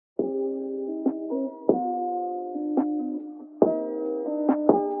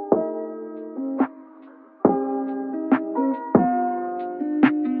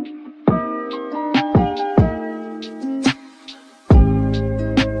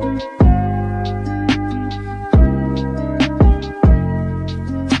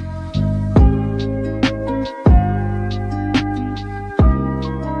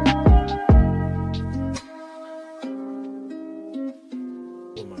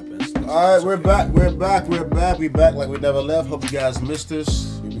All right, we're back. We're back like we never left. Hope you guys missed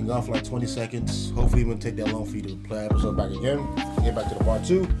us. We've been gone for like 20 seconds. Hopefully, it won't take that long for you to play episode back again. Get back to the part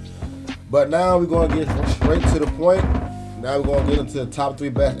 2. But now we're going to get straight to the point. Now we're going to get into the top 3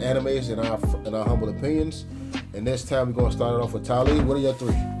 best animes in our humble opinions. And this time we're going to start it off with Tali. What are your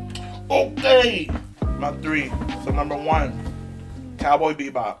 3? Okay, my 3. So number 1, Cowboy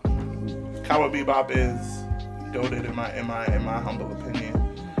Bebop. Cowboy Bebop is goated in my humble opinion.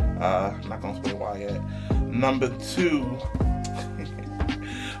 I'm not gonna spoil why yet. Number 2,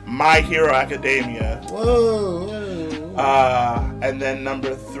 My Hero Academia. Whoa. And then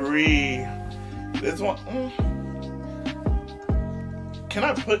number 3, this one. Can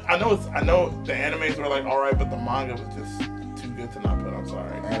I put? I know the animes were like alright, but the manga was just too good to not put. I'm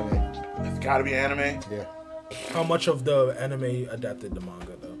sorry. Anime. It's gotta be anime. Yeah. How much of the anime adapted the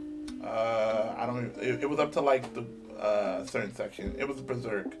manga though? I don't. It was up to like the certain section. It was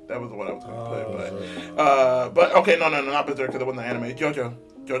Berserk. That was what I was gonna put. But okay, no, not Berserk because it wasn't the anime.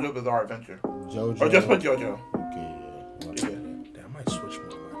 JoJo Bizarre Adventure. JoJo. Or just put JoJo. Okay. Yeah. Damn, I might switch my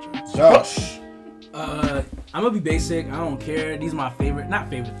matchups. Josh. I'm gonna be basic. I don't care. These are my not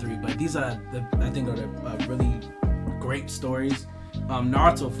favorite 3, but these are I think are the really great stories.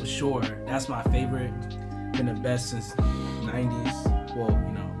 Naruto for sure. That's my favorite. Been the best since the 90s. Well,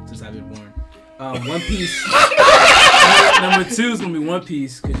 since I've been born. One Piece. Number 2 is gonna be One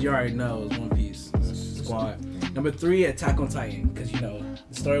Piece because you already know it's One Piece Squad. Number 3, Attack on Titan because the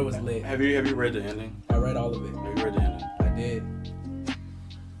story was lit. Have you read the ending? I read all of it. Have you read the ending? I did.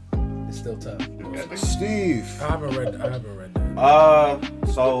 It's still tough. Steve. I haven't read that.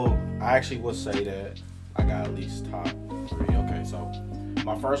 So I actually would say that I got at least top 3. Okay, so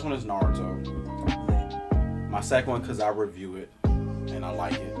my first one is Naruto. My second one because I review it and I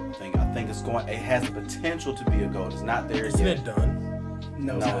like it. I think it has the potential to be a GOAT. It's not there Isn't yet. it done?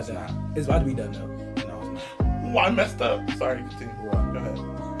 No, it's not not. done. It's about to be done though. No, it's not. Oh, I messed up. Sorry, continue. Go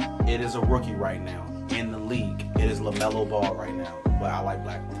ahead. It is a rookie right now in the league. It is LaMelo Ball right now, but I like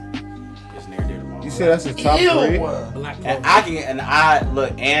Black Clover. It's near dear to my heart. You said that's the top 3? Black And Clover.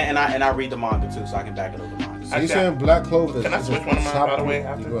 I read the manga too, so I can back it up with the manga. So you saying Black Clover? Can I switch one of mine, by the way,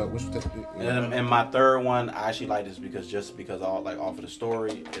 after? Go ahead. And my third one, I actually like this because all off of the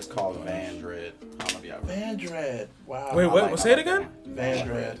story, it's called Van Dread. I don't know if y'all read it. Van Dread. Wow. Wait, what? Say it again. Van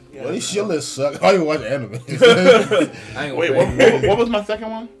Dread. Yeah. Well, these your list suck. I don't even watch anime. I ain't gonna Wait, say. what was my second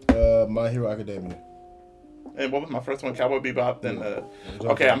one? My Hero Academia. And what was my first one? Cowboy Bebop. Then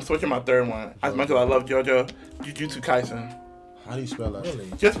okay, I'm switching my third one. As much as I love JoJo, Jujutsu Kaisen. How do you spell that? Really?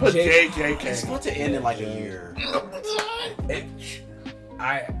 Just put J- It's JJK. supposed to end in like a year.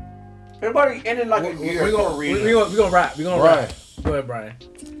 Everybody ended like a year. We're gonna rap. We're gonna Brian. rap. Go ahead, Brian.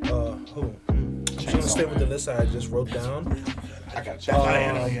 Who? I'm just gonna stay with the list I just wrote down. I got That's not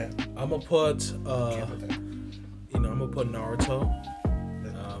anime yet. I'm gonna put Naruto.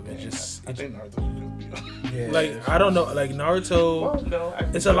 I think Naruto should just be. Yeah. Like I don't know, like Naruto. Well, no,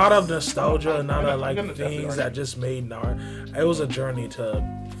 It's a lot of nostalgia and not I'm like gonna definitely things argue. that just made Naruto. It was a journey to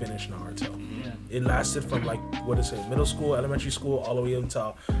finish Naruto. Yeah. It lasted from like middle school, elementary school, all the way up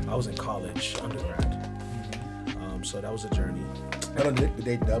until I was in college, undergrad. So that was a journey. I don't know, did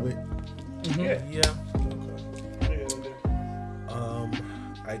they dub it? Yeah.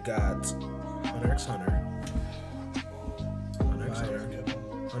 I got Hunter x Hunter. Hunter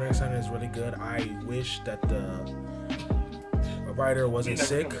x Hunter is really good. I wish that the writer wasn't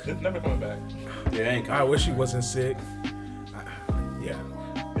sick. It's never coming back. Yeah, ain't I wish he wasn't sick. Yeah.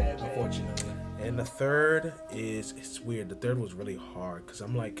 Unfortunately. And the third it's weird. The third was really hard because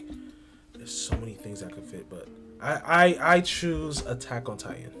I'm like, there's so many things I could fit, but I choose Attack on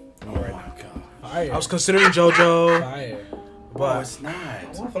Titan. Oh my god. Fire. I was considering JoJo, Fire. But but it's not.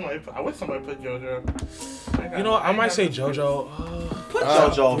 I wish somebody put JoJo. you know I might say JoJo. Put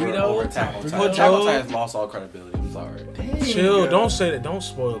JoJo over Burrito, Attack on Burrito. Titan. Attack on Titan's lost all credibility. I'm sorry. Chill, don't say that. Don't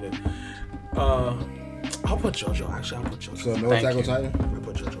spoil it. I'll put JoJo. Actually, I'll put JoJo. So no Thank Attack on you. Titan? I'll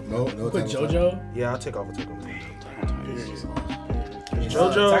put JoJo. No Put Attack on Titan? JoJo. Yeah, I'll take off Attack on Titan. Attack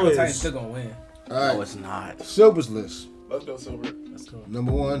JoJo on Titan's is still gonna win. All right. No, it's not. Silver's list. Let's go Silver. Let's go.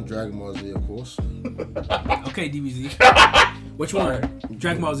 Number 1, Dragon Ball Z, of course. Okay, DBZ. Which one?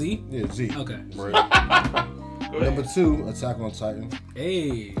 Dragon Ball Z? Yeah, Z. Okay. Number 2, Attack on Titan.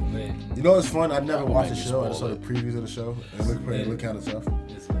 Hey, man. You know what's fun? I've never watched the make you show. I just saw spoil the previews of the show. And it looked kind of tough.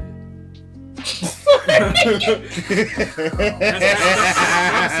 It's lit. That's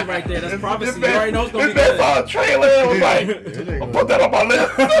prophecy right there. That's prophecy. You already know it's gonna be This good. saw a trailer. It was like, I'll put that on my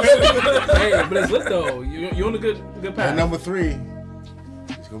list. Hey, but it's lit though. You're on a good And path. number 3,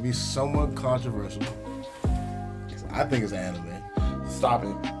 it's going to be somewhat controversial. I think it's anime. Stop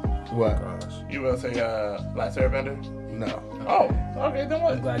it. What? Gosh. You will say Last Airbender? No. Oh, okay, then I'm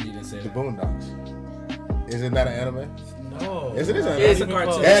what? glad you didn't say The that. Boondocks. Is it not an anime? No. Yes, it is. It's a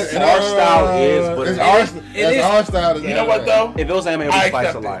cartoon. Its art style is, but it's it- art style. You know what though? If it was anime, it would I be slice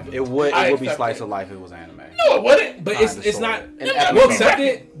accept of it. life. It would I be accept slice it. of life if it was anime. No, it wouldn't. But Kinda, it's sorta. not. And We'll epic. We'll be accept right.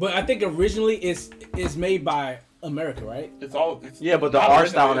 it, but I think originally it's made by America, right? It's all. It's Yeah, but the not art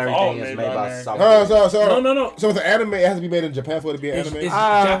style and original, it's all everything is made by America. South Korea. No. So with the anime, it has to be made in Japan for it to be an anime.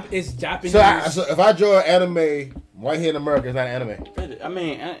 It's Japanese. So if I draw an anime right here in America, it's not an anime. I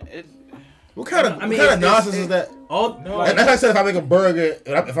mean, What kind of it's- nonsense is that? all No. like, And like I said, if I make a burger,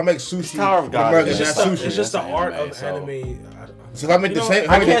 if I make sushi, Tower of in God America, is it's It's not just, sushi. it's just the That's art anime, of so- anime. So if I make the same,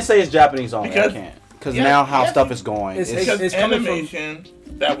 I can't say it's Japanese only. Because- I can't. Because Yeah, now how yeah. stuff is going. It's- It's, Because coming from- animation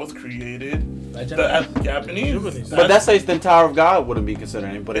that was created by as Japanese. Japanese. but that says the Tower of God wouldn't be considered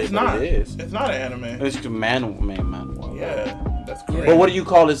anime, but it's it not. is. It's not an anime. It's manual. Yeah, that's correct. But what do you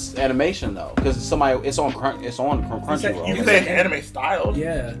call this animation though? Because it's on Crunchyroll. You can say it's anime style.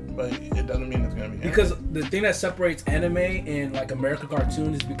 Yeah, But it doesn't mean it's gonna be. because the thing that separates anime and like American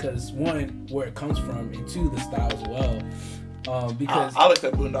cartoon is because one, where it comes from, and two, the style as well. Because I'll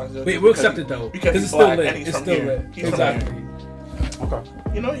accept Boondocks. wait, we'll accept it though because it's he's still black lit. and he's It's from still here. lit. He's from Exactly. Okay.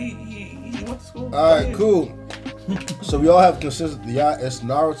 You know, he went to school. All right, cool. So we all have consistent. Yeah, it's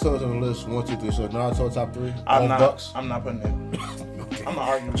Naruto's on the list 1, 2, 3. So Naruto top 3. I'm All not. Bucks. I'm not putting it. I'm not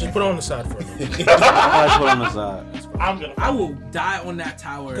arguing. Just put it on the side for a minute. I put on the side. I'm gonna. I will die on that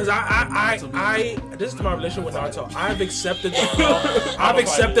tower. Because I this is my relationship with Naruto. I've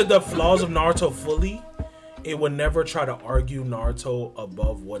accepted the flaws of Naruto fully. It would never try to argue Naruto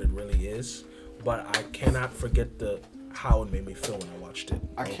above what it really is, but I cannot forget how it made me feel when I watched it.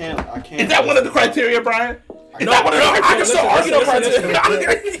 I can't. Is that one of the criteria, Brian? Is No, that one of the? I can listen, still argue listen, no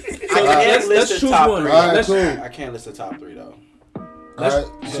criteria. I can't let's list the choose top one. 3. All right, cool. I can't list the top 3 though. All right,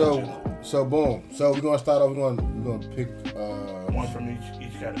 so boom. So we're gonna start off. We're gonna pick. One from each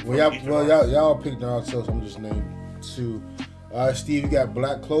category. Well, y'all pick Naruto. So I'm just name 2. All right, Steve, you got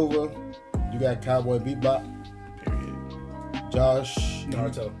Black Clover. You got Cowboy Bebop. Period. Josh,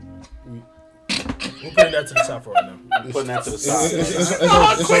 Naruto. We're putting that to the side for right now. I'm putting that to the side. It's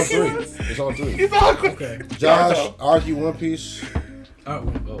on 3. It's on 3. He's all quick. Okay. Josh, Naruto. Argue One Piece. Oh,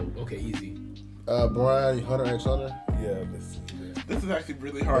 okay, easy. Brian, Hunter x Hunter. Yeah. This is actually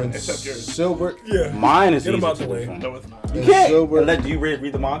really hard, And except yours. Silbert. Yeah. Mine is Get 'em easy out to the way. defend. No, it's not. You And can't. Silbert. Do you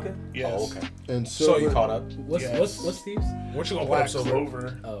read the manga? Yes. Oh, okay. And So Silbert. you Caught up. What's Yes. what's Steve's? What you gonna put Black up, Silver?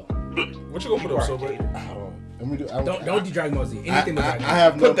 Clover. Oh, What you gonna put up, Silver? Let me do. don't do Dragon Ball Z. Anything but I Dragon Ball.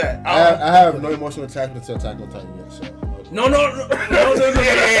 have no. Put that. I have no emotional attachment to Attack on Titan yet. So. No. Slow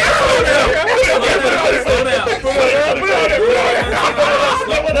down.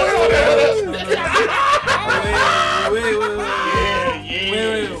 Wait.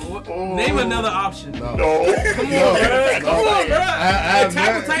 Name another option. No. No. Come on, bro. I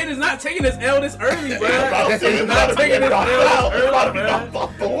Attack on Titan is not taking this L this early, bro. It's not taking this L this early,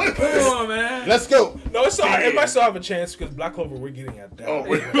 bro. Come on, man. Let's go. No, it's alright. It might still have a chance because Black Clover we're getting at that. Oh,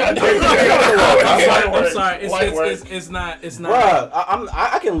 wait. I'm sorry. Light work. It's not. Bruh,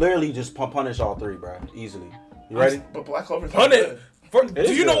 I can literally just punish all 3, bruh. Easily. You ready? But Black Clover's Pun not it. good. Do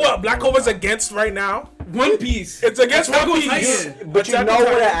is you know good. what Black Clover's against right now? One Piece. It's against Attack One on Piece. Titan. But you Attack know on what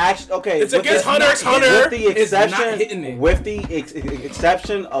Titan. it actually okay. It's with against the- Hunter x Hunter. With the It's not exception, hitting it. with the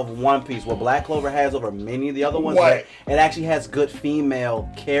exception of One Piece, what Black Clover has over many of the other ones, What? it actually has good female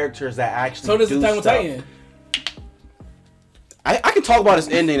characters that actually So does do Attack on stuff. Titan. I can talk about its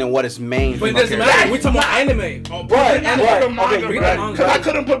ending and what its main. But it female doesn't character matter. We're talking about anime. Right, Not right. the manga, Okay, read right? the manga. Because I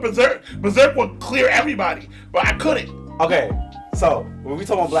couldn't put Berserk. Berserk would clear everybody, but I couldn't. Okay, so when we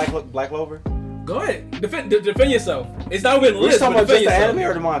talking about Black Clover, Go ahead. Defend yourself. It's not even a we're list. talking but about just defend the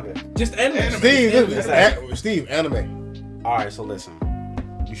yourself. anime or the manga. Just anime. Steve, anime. All right, so listen.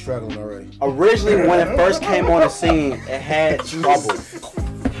 You struggling already. Originally, when it first came on the scene, it had trouble.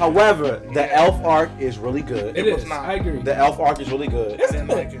 However, the elf arc is really good. It was is. not. I agree. The elf arc is really good. I didn't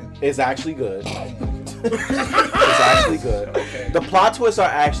like it. It's actually good. It's actually good. Okay. The plot twists are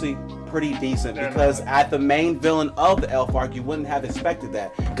actually pretty decent They're because not. at the main villain of the elf arc, you wouldn't have expected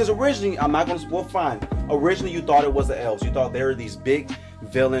that. Because originally, well, fine. Originally, you thought it was the elves. You thought they were these big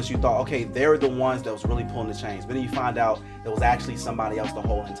villains. You thought, okay, they're the ones that was really pulling the chains. But then you find out it was actually somebody else the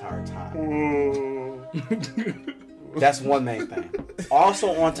whole entire time. That's one main thing. Also,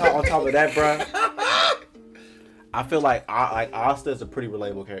 on top of that, bruh, I feel like Asta is a pretty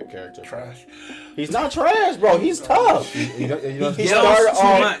relatable character. Trash. He's not trash, bro. He's tough. You know, He Yells started too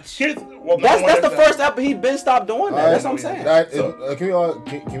off. much. That's the first episode. He been stopped doing that. That's what I'm saying.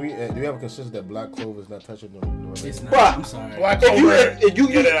 Can we? Do we have a consensus that Black Clover is not touching the It's not. Bruh. I'm sorry. Black If you- Clover, if you-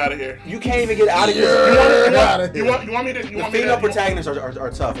 get it out of here. You can't even get out of here. You want me to? The female protagonists are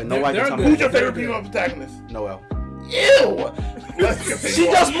tough, and nobody They're can tell good. me. Who's your favorite female protagonist? Noelle. Ew. Let's continue She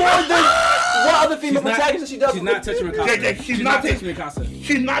on. does more than what other female protagonists she does. She's not touching Mikasa. Yeah, She's not touching Mikasa.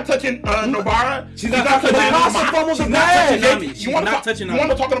 She's not touching Nobara. She's not touching Mikasa Nami. fumbles She's the not bag. touching Nami. You She's want not to touching You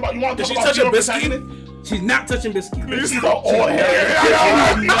want to Nami. talk about? You want to Did talk she about touch a female biscuit? protagonist? She's not touching Biscuit. This is the old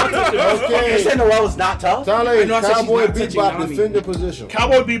hair. You Okay. said Noelle is not tough. Tale, I know I said she's Cowboy not touching Bebop, Nami. defend your position.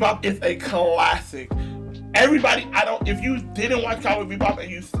 Cowboy Bebop is a classic. Everybody, if you didn't watch Cowboy Bebop and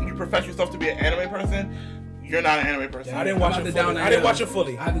you profess yourself to be an anime person, you're not an anime person. I didn't watch it fully. I didn't watch it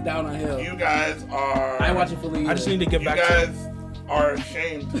fully. I had to down on hill. You guys are. I didn't watch it fully. I just need to get You back to guys it. are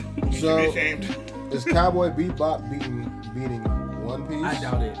ashamed. You should So- be ashamed. Is Cowboy Bebop beating One Piece, I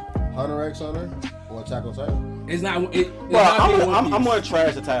doubt it. Hunter x Hunter, or Attack on Titan? It's not. It's Bro, not being One I'm Piece. gonna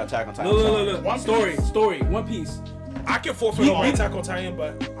trash Attack on Titan. Look. One Story. Piece. Story. One Piece. I can forfeit on Attack on Titan,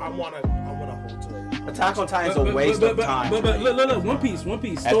 but I wanna hold to it. Attack on Titan's a waste of time. But look. One Piece. One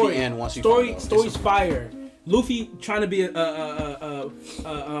Piece. At the Story. end, once you find out, Story's it's a- fire. Luffy trying to be a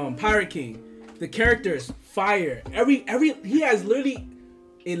pirate king. The characters fire. Every he has literally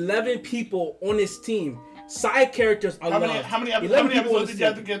 11 people on his team. Side characters are How many loved. episodes 11 did people on you his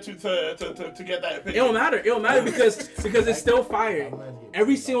have to team. get to get that It opinion? don't matter. It don't matter because it's still fire.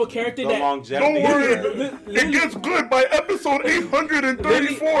 Every single character The that longevity. Don't worry, Literally- it gets good by episode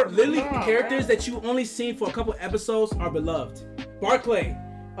 834. Literally, Nah. characters that you only seen for a couple episodes are beloved. Barclay,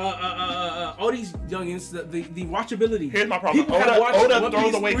 all these youngins, the watchability. Here's my problem. People have watched Oda One throws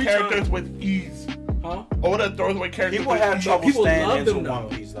Piece away 3 characters times. with ease. Huh? Oda throws away characters People with have ease. trouble People staying love into them, One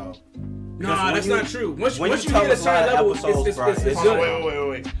though. Piece though. Nah, when that's you- not true. Once when you you hit tell a us certain live level, episodes, it's bro, good. it's- Hold on,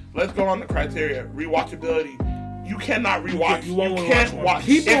 wait. Let's go on the criteria. Rewatchability. You cannot rewatch. You You, won't can't rewatch One watch.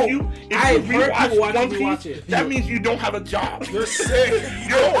 Piece. If you I've heard rewatch people watch One and rewatch Piece, it. that means you don't have a job. You're sick.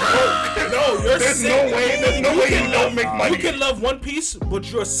 You're broke. No, you're There's sick. There's no way you don't make You money. can love One Piece,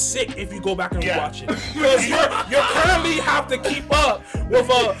 but you're sick if you go back and Yeah. watch it. Because you currently have to keep up with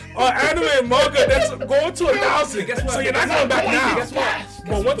a anime and manga that's going to 1,000. Guess what? So you're not Guess going back what? now. Guess what?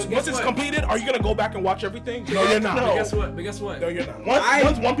 But once Guess it's what? completed, are you gonna go back and watch everything? No, you're not. No. But guess what? But guess what? No, you're not.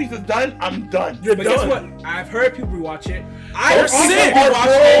 Once One Piece is done, I'm done. You're But done. guess what? I've heard people rewatch it. I You're also sick. rewatched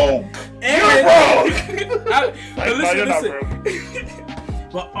it. Broke. And You're broke. but No, you're not listen.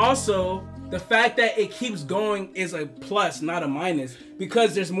 But also, the fact that it keeps going is a plus, not a minus,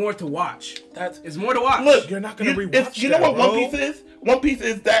 because there's more to watch. It's more to watch. Look, You're not gonna rewatch You know that, what One bro. Piece is? One Piece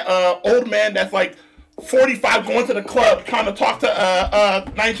is that old man that's like 45 going to the club trying to talk to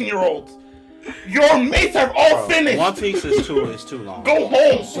 19-year-olds. Your mates have all finished. One Piece is too long. Go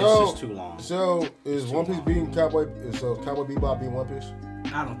home. It's just too long. So is One Piece beating Cowboy? So Cowboy Bebop beating One Piece?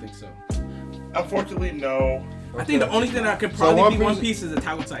 I don't think so. Unfortunately, no. I think the only thing that could So probably One be One Piece- Piece is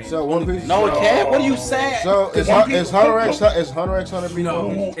Attack on Titan. So One Piece. No, it can't. What are you saying? So is One Piece- is Hunter x Hunter beating No,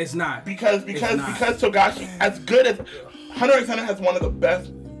 One Piece? it's not. Because It's not. Togashi, as good as Hunter x Hunter has one of the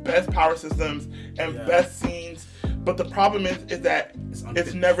best power systems and best scenes, but the problem is that it's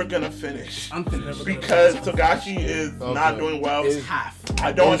unfinished. never gonna finish Unfinished. because Togashi is not doing well. Is- half.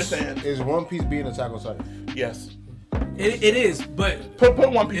 I don't understand. Is One Piece beating Attack on Titan? Yes, It is, but put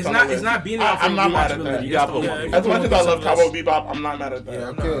One Piece. it's on not. the It's list. not being off I'm of not mad at rewatchability. that. You That's gotta the put only- One As much as I love One Piece on Cowboy Bebop, I'm not mad at that. Yeah,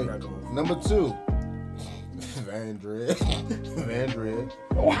 I'm Okay. not going. Number 2. Van Dread. Van Dread.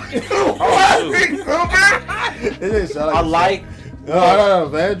 It didn't sound I like, No.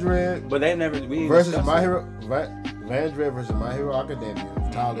 Van Dread but they never. We versus discussed My it. Hero. Van Dread versus My Hero Academia.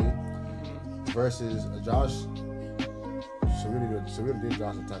 Tali versus Josh. So we did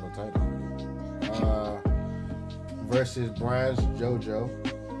Josh Attack on Titan already. Versus Brian's JoJo.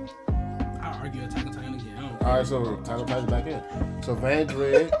 I'll argue Attack on Titan again. I don't All right, so Attack on Titan's back in. So Van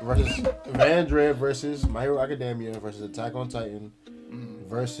Dread versus My Hero Academia versus Attack on Titan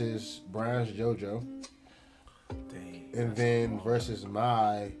versus Brian's JoJo, Dang. and then versus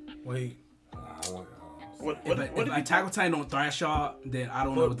my. Wait. If Attack on Titan don't thrash y'all, then I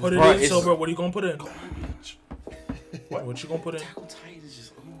don't know what Put this it Bro, in, it's- Silver. What are you gonna put in? What you gonna put in?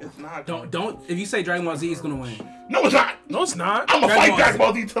 It's not. Don't. If you say Dragon Ball Z, it's gonna win. No, it's not. No, it's not. I'm gonna Dragon fight Ball Dragon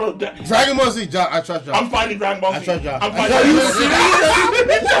Ball Z till the death. Dragon Ball Z, Josh. I trust Josh. I'm fighting Dragon Ball Z. I trust Josh. I'm I fighting. trust You Josh.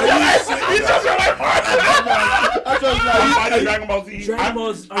 I trust I'm Josh. fighting Dragon Ball Z. Dragon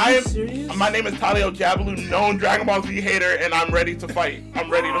Ball Z. Are you serious? My name is Talio Jabaloo, known Dragon Ball Z hater, and I'm ready to fight. I'm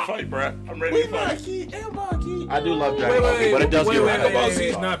ready to fight, bruh. I'm ready to fight. I do love Dragon Ball Z, but it does get Dragon Ball Z wait.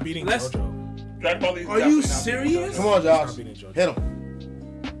 is not beating Let's- JoJo. Dragon Ball Z is Are you definitely not serious? Come on, Josh. Not beating JoJo. Hit him.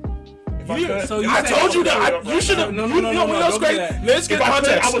 If I could- So you I said- told you that. You should have. No, You know what's don't do great? that. Let's get If I could,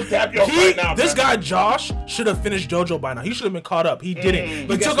 context. I would dap you up right now, This bro. guy Josh should have finished JoJo by now. He should have been caught up. He didn't. He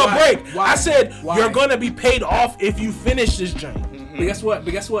But took guess a why? break. Why? I said Why? you're gonna be paid off if you finish this joint. But guess what?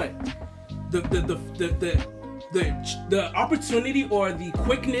 The opportunity or the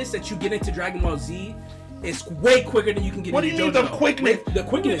quickness that you get into Dragon Ball Z is way quicker than you can get What do into you mean JoJo. the quickness? The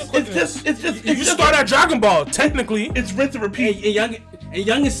quickness. It's just You start at Dragon Ball, technically. It's rinse and And, repeat.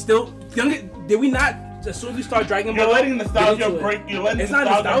 young is still young. Did we not? As soon as we start Dragon Ball, You're letting get nostalgia into it. break. You're letting It's not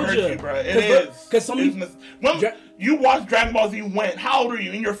nostalgia nostalgia. hurt you, bro. It is. Because some It's people. when Dra- you watched Dragon Ball Z when? How old are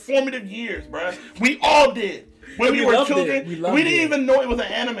you? In your formative years, bro. We all did. When we were loved it. children, We we loved didn't it. even know it was an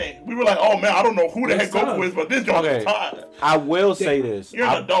anime. We were like, oh man, I don't know who the heck It's Goku tough. is, but this joint is Okay. tired. I will say this. You're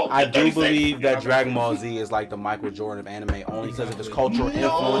an adult. I You're do 36. believe You're that not Dragon Ball Z is like the Michael Jordan of anime only because of its cultural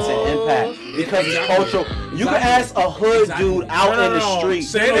influence and impact. Because it's cultural. You can ask a hood dude out in the street.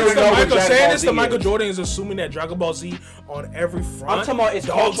 Saying he this would to know what Michael, Dragon saying Ball this Z to Michael is. Jordan is assuming that Dragon Ball Z on every front I'm talking about its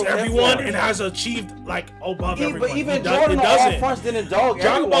dogs cultural everyone influence. and has achieved like above everyone. But even It Jordan on all doesn't. fronts didn't dog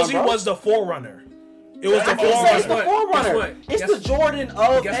Dragon Ball everyone, Z bro. was the forerunner. It was the I can say it's the forerunner. forerunner. Guess what? It's Guess- the Jordan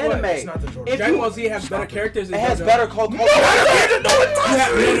of guess what? anime. It's not the Jordan. If Dragon you- Ball Z has better characters. It Than has JoJo. better cultural.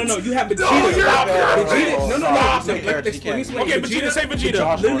 No, No. You have Vegeta. you're not Vegeta. No. Stop No, it. let me explain. Okay, Vegeta, say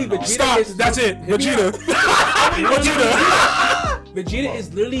Vegeta. Literally, Vegeta Stop. is That's it. Hear me out. Vegeta. Vegeta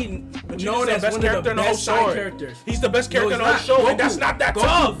is literally Vegeta's known the as best one character of the in the whole best side story. characters. He's the best character in the No, whole he's show, not. and that's not that Goku,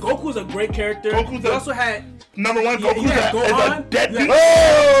 tough. Goku's a great character. Goku's He a- also had Number one, Yeah, Goku's yeah, is a Gohan. dead Yeah. dude.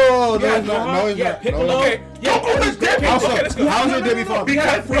 Oh, no, yeah, he's not. Gohan, No, he's yeah, not. Piccolo. No, Okay, Yeah, Goku is dead. How Okay, let's go. How's your Debbie father?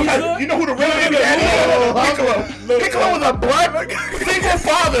 Because Frieza. you know who the real nigga is? Piccolo. Piccolo was a black single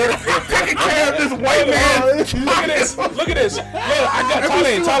father taking care of this white man. Look at this. Look at this. Look, I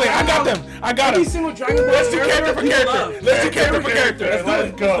got Tali. I got them. I got every them. single Dragon Ball. Let's do character for we character. love. Let's do character for character. Let's do it.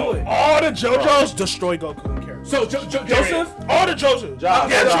 Let's go. Let's do it. All the JoJo's destroy Goku in character. So Joseph. All the JoJo's. Josh,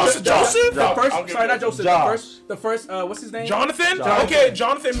 Yeah, Josh, Joseph. The I'll first, give sorry, you not Joseph. Josh. The first, what's his name? Jonathan? Josh. Okay,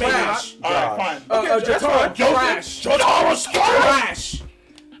 Jonathan made Flash. it. All right, fine. Okay, that's Jotaro. fine. Trash. Jotaro was trash. Trash.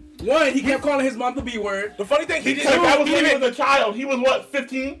 One, he kept calling his mom the B word. The funny thing, he Because didn't that was he when he didn't was a child. He was what,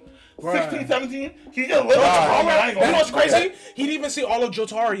 15? 16, 17? He just lived You wrong. know what's crazy? He didn't even see all of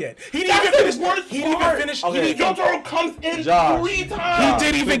Jotaro yet. He didn't even finish. He didn't even finish. Okay. He didn't even- Jotaro comes in Josh. 3 He times.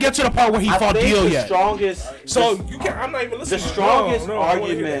 didn't even get to the part where he I fought think Dio the yet. strongest. So you can't. I'm not even The listening. strongest No, I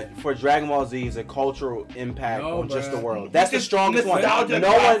wanna hear argument for Dragon Ball Z is a cultural impact No, on just the bruh. world. That's the Just strongest one. nostalgia No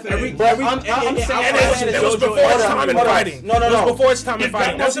one. classic. But I'm saying. that. And it I'm was saying- before its Hold on, time in hold on. fighting. No. It was before its time in If Dragon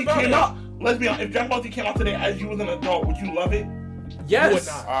fighting. Ball That's Z about came it. out, let's be honest, if Dragon Ball Z came out today as you was an adult, would you love it? Yes. would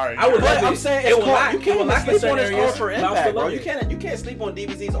not. All right. I would But love I'm it. saying It it's will lack. you It can't will even lack in sleep on certain its areas, cultural but I'll impact, still bro. love You it. can't sleep on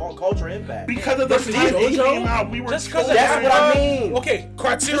DBZ's all cultural impact. Because of the Versus time it JoJo? came out, we were Just because told of That's that, what I mean. Okay, Just like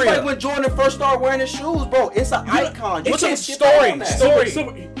criteria. when Jordan first started wearing his shoes, bro. It's an icon. You what's can't up, skip story? on that.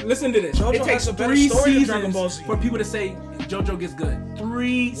 Story. Listen to this. JoJo it takes has a better 3 story than Dragon seasons Ball Z. for people to say JoJo gets good.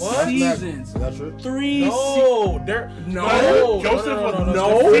 3 What? seasons. Is that true? 3 No, there. No. Joseph was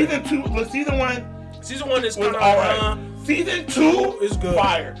no. Season 2, season 1 Season 1 is was kind of alright. Season 2 is good.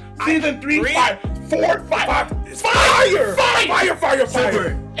 Fire. Season 3 Three? fire. 4 fire. Fire! Fire!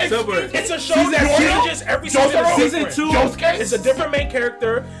 Silver. Silver. It's a show Season that two? changes every season. Jotaro? is Season different. 2. Josuke? It's a different main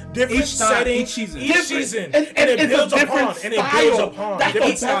character, different Each time, setting, each season. each Different. season, And it it's builds a different upon, and it style. builds upon. That's the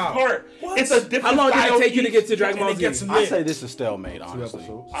different best style. part. What? It's a different How long did it style take you to each- get to Dragon and Ball it gets Z? I lit. say this is stalemate, 2 honestly.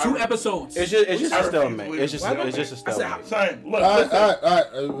 episodes. 2 episodes. It's just a refuse stalemate. to It's just believe it. a stalemate. Son, look, All right, listen.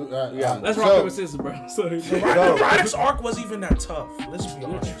 all right. Yeah. Let's rock, paper, scissors, bro. Sorry. The Radix arc wasn't even that tough. Let's be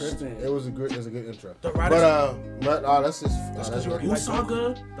honest. It was a good intro. The But Radix- let's just. That's 'cause you already Buu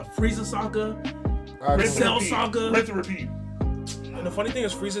Saga, the Frieza Saga. Rinse and Cell repeat. Saga. Rinse and repeat. And the funny thing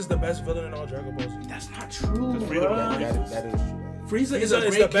is, Frieza's the best villain in all Dragon Ball Z. That's not true, Frieza bro. was that is true. Frieza is Frieza a is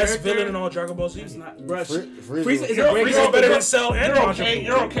great the best character. villain in all Dragon Ball Z. It's not, bro. Frieza Frieza was- is You're- a great Frieza's character. better than Cell and You're Majin okay. Buu.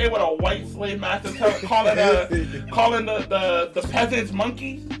 You're okay with a white slave master calling the peasants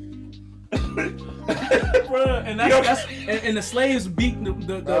monkeys? Bruh, and that's and the slaves beat the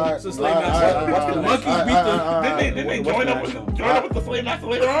slave master. The monkeys beat the. Didn't they What's join the up next with the slave master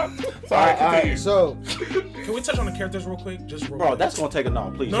later on? Sorry, All continue. right, so Can we touch on the characters real quick? Just real Bro, quick. that's gonna take a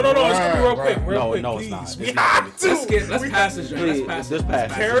no, please. No, it's gonna be real quick. Right. Real quick, No, it's please. not. We It's not. have to. Let's pass this, John. Let's Please, pass just it.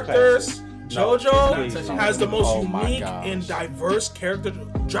 pass it. Characters. No, JoJo please don't. has the most Oh my unique gosh. and diverse character.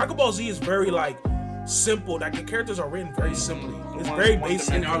 Dragon Ball Z is very like simple. Like the characters are written very simply. It's One- very one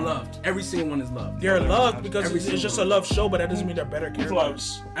basic. And are loved. Every single one is loved. They're loved because Every it's single just a one. love show, but that doesn't mean they're better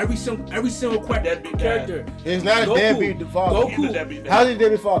characters. Every single Deadbeat character. He's not a Goku. deadbeat father. He's a Goku. deadbeat dad. How's he a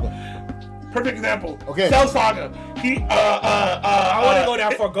deadbeat father? Perfect example. Okay. Cell Saga. I want to go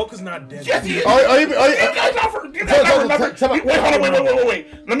that far. Goku's not dead. Yes, he is. You guys not for- you guys not remember. tell me- Wait, hold on, wait.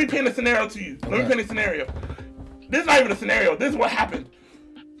 Let me paint a scenario to you. Let me Okay. paint a scenario. This is not even a scenario. This is what happened.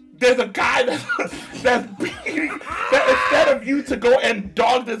 There's a guy that instead of you to go and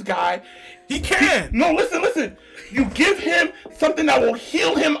dog this guy, He can. no, listen. You give him something that will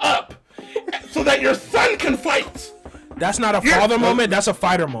heal him up, so that your son can fight. That's not a father moment. That's a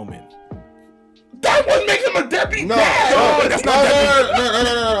fighter moment. That would make him a deadbeat dad. No, that's not deadbeat.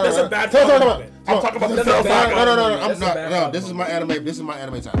 No. That's a bad Tell me. father moment. I'm talking about the That's Cell a bad Saga. No. That's a bad father This is my anime. This is my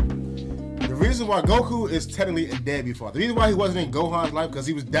anime time. The reason why Goku is technically a deadbeat father. The reason why he wasn't in Gohan's life because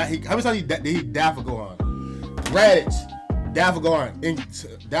he was how many times did he die for Gohan? Raditz died for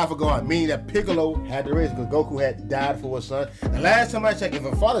Gohan. Died for Gohan, meaning that Piccolo had to raise because Goku had died for his son. The last time I checked, if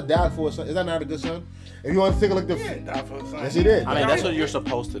a father died for his son, is that not a good son? If you want to take a look at the Die for his son. yes, he did. I mean, that's what you're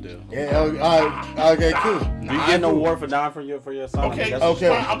supposed to do. Yeah. Okay. Cool. Do you get an award for dying for your son? Okay, That's what okay.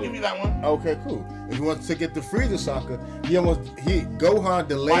 you're fine, I'll supposed to give do. you that one. Okay. Cool. If you want to get the Frieza Soccer, Gohan Why did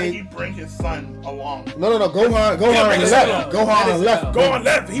delayed. he bring his son along? No. Gohan bring his left. son. Gohan left. Go on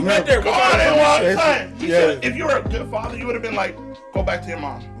left. He went there. Go on and walk, Yes, son. He yeah. should- If you were a good father, you would have been like, go back to your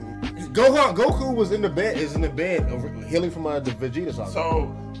mom. Goku was in the bed. Healing from the Vegeta Saga.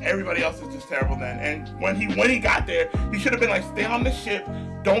 So everybody else is just terrible then. And when he got there, he should have been like, stay on the ship.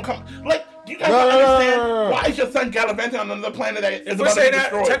 Don't come. Like, do you guys not understand why is your son gallivanting on another planet that is If we about to say be that,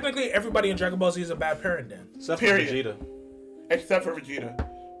 destroyed? technically everybody in Dragon Ball Z is a bad parent then. Except Period. for Vegeta. Except for Vegeta.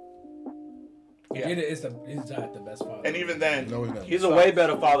 Yeah. Vegeta is not the best father. And even then, No, he's not. He's a way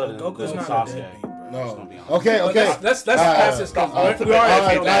better father than Goku's not a Sasuke. deadbeat, bro. Just No. gonna be honest. Okay. Let's pass this because all right, we already all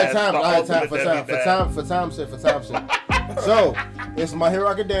feel right, bad. For time's sake. So it's My Hero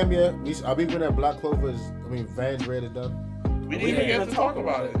Academia. I'll be when that Black Clover is. Van's Red is done. we didn't even get to talk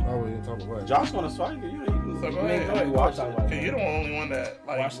about it. Oh, we didn't talk about it. Josh gonna fight you. So go I mean, ahead. go ahead, watch talk it. about Cause you're the only one that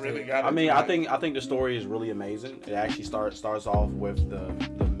like Watched really it. got it. I mean, I tonight. think the story is really amazing. It actually starts off with the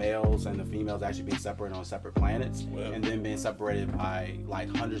males and the females actually being separated on separate planets, and then being separated by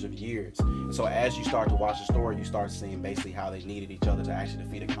like hundreds of years. And so as you start to watch the story, you start seeing basically how they needed each other to actually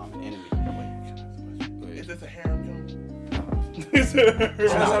defeat a common enemy. Is this a harem joint?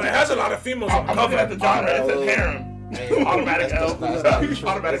 It has a lot of females on the I'm looking at the cover. genre. It says harem. Automatic L.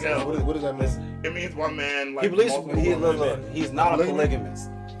 Automatic L. What does that mean? It means one man. Like He believes multiple look, women. he's not a Polygamy? polygamist.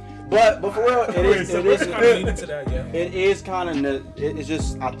 But for real, it is Kind of leaning to that, yeah. it is kind of it's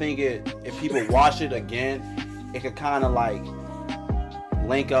just I think if people watch it again, it could kind of like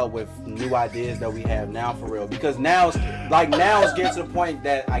link up with new ideas that we have now for real, because now it's getting to the point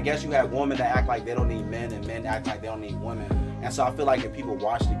that I guess you have women that act like they don't need men and men act like they don't need women, and so I feel like if people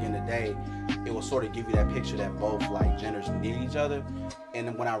watch it again today, it will sort of give you that picture that both like genders need each other. And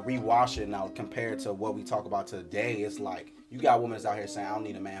then when I rewatch it and I'll compare it to what we talk about today, it's like you got women that's out here saying I don't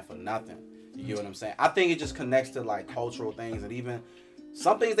need a man for nothing. You get what I'm saying? I think it just connects to like cultural things and even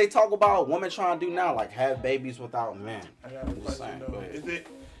some things they talk about women trying to do now, like have babies without men. I got a I'm just question saying, though. go ahead.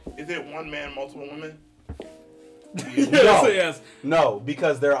 Is it one man, multiple women? No, Yes. no,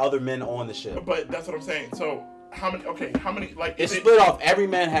 because there are other men on the ship. But that's what I'm saying. So how many? Okay, how many? Like It's is it? split off. Every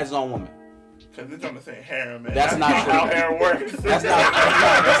man has his own woman. Because it's on the same harem, man. That's not how true. harem works. That's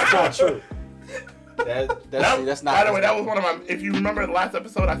not true. That's not. By the way, that was one of my. If you remember the last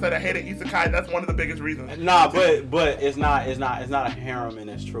episode, I said I hated isekai. That's one of the biggest reasons. Nah, but it's not a harem in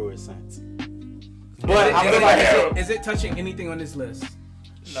its truest sense. But I Is feel it like a harem? Is it touching anything on this list?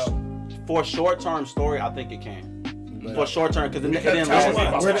 No. for short-term story, I think it can. For short-term, because it didn't tell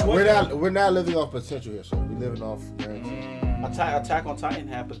last. me. We're not living off potential here, sir. We're living off guarantee. Attack on Titan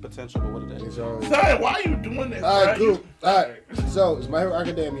had potential, but what did It's it? already. Son, why are you doing this? All right, bro? cool. All right. So it's My Hero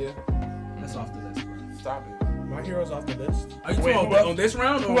Academia. That's off the list, bro. Stop it. My hero's off the list. Are you Wait, talking who else- on this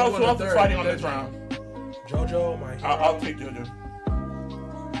round? Who else is fighting on this round? JoJo, my hero. I'll take JoJo.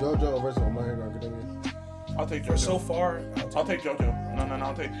 JoJo versus My Hero Academia. I'll take For JoJo. so far, I'll take JoJo. No,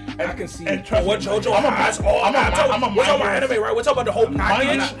 I'll take. And, I can see And trust what me, JoJo I'm a- has all. I'm a We're talking My about Hero- anime, right? We're talking about the whole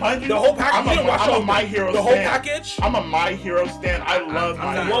package. Mind you, The whole package. I'm You didn't watch I'm a all My the- Hero The whole stan. package. I'm a My Hero stan. I love My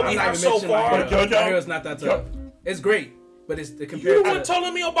I'm Hero. what we not have even so mentioning My far. Hero. JoJo? My Hero's not that tough. It's great, but it's the You compared were to.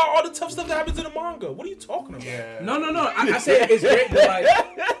 telling me about all the tough stuff that happens in the manga. What are you talking about? Yeah. No. I said it's great, but like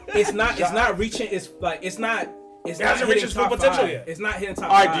it's not reaching. It's like it's not It's It not hasn't reached hitting its full top potential 5. yet. It's not hitting top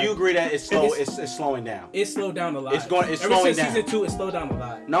All 5. right, do you agree that it's slow? It's- It's slowing down. It's slowed down a lot. It's Ever slowing since down. season 2, it's slowed down a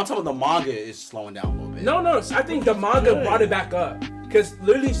lot. No, I'm talking about the manga is slowing down a little bit. No, I think the manga brought it back up. Because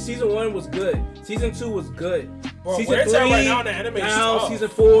literally season 1 was good. Season 2 was good. Bro, Season where it's 3, at right now in the anime is down. tough. Season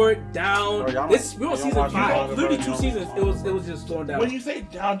 4, down. Bro, y'all This, don't- we're on y'all season watch 5. manga, Literally bro, 2 you seasons. don't- It was just slowing down. When you say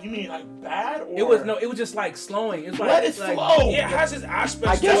down, do you mean like bad? Or It was just like slowing. It's like, Let it it's like, flow. Yeah, it has its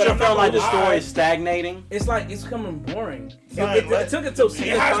aspects. I guess to it I'm felt not like the gonna story lie. is stagnating. It's like it's becoming boring. Son, It took until season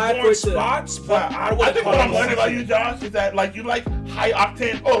It has 5 for boring it to. spots, but I I wouldn't think call what it I'm learning about boring. you, Josh, is that like you like high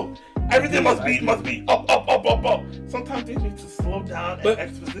octane. Oh, everything must be up. Sometimes they need to slow down and But-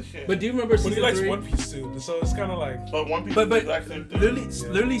 exposition. But do you remember But he season likes 3? One Piece too, so it's kind of like. But One Piece But is the exact same thing.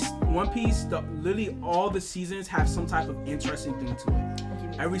 literally, One Piece. Literally, all the seasons have some type of interesting thing to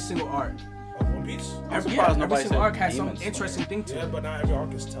it. Every single arc. One Piece? Every surprised nobody single said arc has some Demon Slayer. interesting thing to Yeah, it. but not every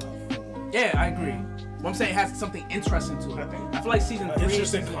arc is tough. Yeah, I agree. But I'm saying it has something interesting to it. I feel like season 3.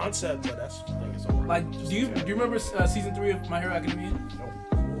 Interesting concept, but that's. Like, do you remember season 3 of My Hero Academia?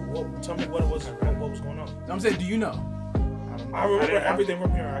 Tell me what it was. What was going on? I'm saying, do you know? I remember didn't- everything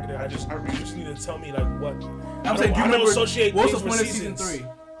from here. I just need to tell me like what. I'm saying, do you I don't remember associate what was the things point with of season seasons. 3?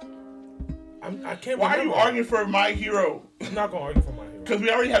 I can't. Why are you remember. arguing for My Hero? I'm not gonna argue for my hero. Because we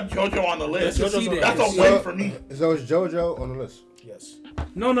already have JoJo on the list. Let's proceed it. That's Let's a win for me. So is JoJo on the list? Yes.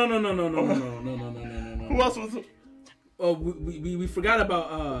 No. Who else was? Oh, we forgot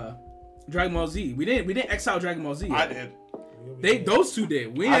about Dragon Ball Z. We didn't exile Dragon Ball Z. I did. Those two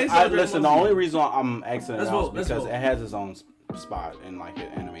did. We didn't exile Dragon Listen, the Ball Z. only reason I'm exiting Let's it out vote, is let's because vote. it has its own spot in like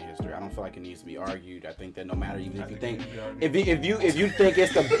anime history. I don't feel like it needs to be argued. I think that no matter even if you think if you think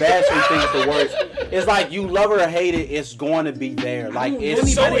it's the best or you think it's the worst, it's like you love it or hate it, it's going to be there. Like don't it's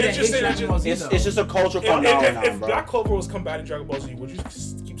really so body that interesting hates that Dragon Ball Z, it's though. just a cultural phenomenon, If bro. Black Clover was combating Dragon Ball Z, would you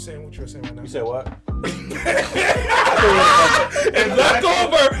keep saying what you're saying right now? You said what? If Black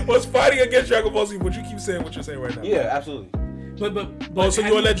Clover was fighting against Dragon Ball Z, would you keep saying what you're saying right now? Yeah, absolutely. But So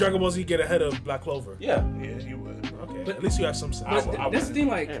you would let Dragon Ball Z get ahead of Black Clover? Yeah. Yeah, you would. Okay. But- At least you have some sense. But that's the thing.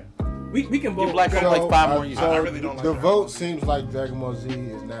 Like, Yeah. we can vote. Give Black Clover like 5 more years. I really don't like the Dragon vote Ball Z. seems like Dragon Ball Z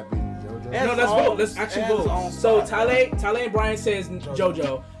is not beating JoJo. Yeah. No, let's vote. Let's actually It has its vote. own So spot, Tale and Brian says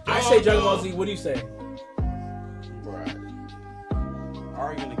JoJo. I say Dragon Ball Z. What do you say? Right.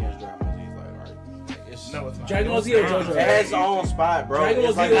 Arguing against Dragon Ball Z is like, alright. It's No, it's not. Dragon Ball Z or JoJo? It has its own spot, bro. Dragon Ball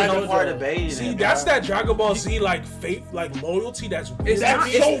It's like Z or there's no JoJo? part debating See, it, that's bro. that Dragon Ball Z like faith, like loyalty. That's It's that's not.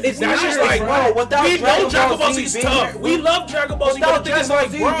 so. It's That's not, just like, bro, without we know Dragon Dragon Ball Ball Z Z's being tough. there- We love Dragon Ball Z, Without but Dragon just Ball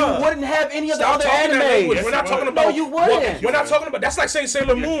like, Z, bruh. you wouldn't have any of the Stop other talking that language. animes. We're not talking No, about. you wouldn't. We're not talking about. That's like saying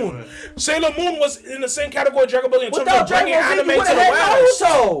Sailor Moon. Sailor Moon was in the same category as Dragon Ball Z in terms Without of bringing Dragon Ball Z, anime you to wouldn't the have West.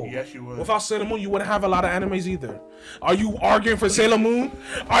 Naruto. Yes, you would. Without Sailor Moon, you wouldn't have a lot of animes either. Are you arguing for Sailor Moon?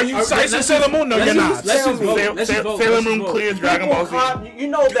 Are you Let's citing just- Sailor Moon? No, let's you're just- not. let's just vote. Sailor Let's just vote. Sailor Let's Moon just vote. clears Dragon Ball Z. You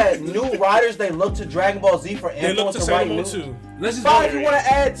know that new writers, they look to Dragon Ball Z for They look influence to to Sailor write Moon new. too. Let's just Fine, vote. if you want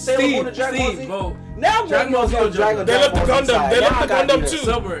to add Sailor Moon to Dragon Ball Z. vote. Now Dragon Ball Z or JoJo? They look to Gundam. They look to Gundam too.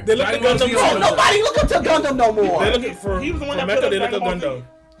 Silver. They look to Dragon Ball Gundam Z or Oh, too. JoJo? nobody look up to Gundam no more. They look for He was the one that Mecha. put up They look at Dragon Ball Gundam.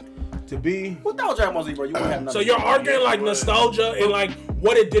 To be Without Dragon Ball Z, bro, you wouldn't have So nothing. you're arguing like nostalgia and like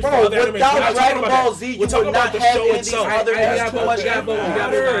what it did for Bro, other anime. We're without not talking Dragon about Ball that. Z, you We're talking would about not the have show any of these itself. other Hey, we has gotta too much vote, we gotta vote, we gotta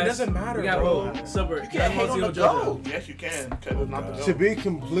matter. vote, It guys. doesn't matter, We gotta bro. vote. Silver. You can't Dragon hate Ball on Z the or JoJo? go. Yes, you can. Because it's not the to GOAT. be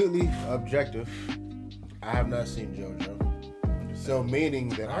completely objective, I have not seen JoJo. So meaning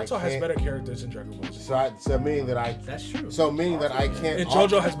that I Naruto has can't. better characters than Dragon Ball Z. So meaning that I. That's true. So meaning that I can't. And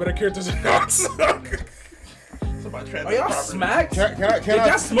JoJo has better characters than Naruto. Somebody Are y'all smacked? Can I? Did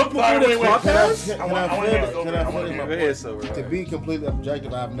y'all smoke before Sorry, this wait, podcast? Can I want to finish? hear Can Silver. I I want to finish my hear point? To be completely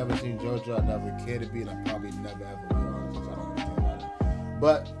objective, I've never seen JoJo. I never cared to be, and I probably never ever will. Honestly, so I don't care about it.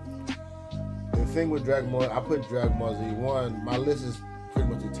 But the thing with Dragon Ball, I put Dragon Ball Z one. My list is pretty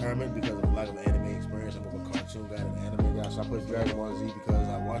much determined because of lack of anime experience. I'm more of a cartoon guy than an anime guy, so I put Dragon Ball Z because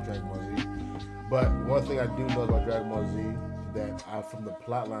I watch Dragon Ball Z. But one thing I do know about Dragon Ball Z that I, from the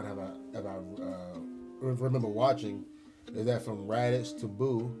plot line, have I remember watching, is that from Raditz to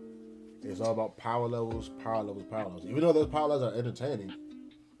Boo, it's all about power levels, power levels, power levels. Even though those power levels are entertaining,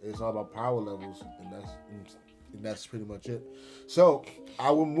 it's all about power levels, and that's pretty much it. So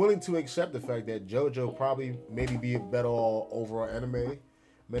I'm willing to accept the fact that JoJo probably maybe be a better overall anime.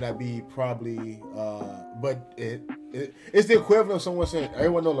 May not be probably, but it's the equivalent of someone saying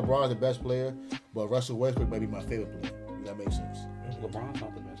everyone knows LeBron's the best player, but Russell Westbrook may be my favorite player. If that makes sense. LeBron's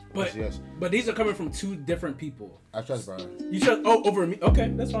not the best. But Yes. but these are coming from two different people. I trust Brian. You should over me. Okay,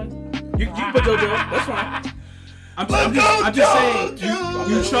 that's fine. You can put JoJo. That's fine. I'm just saying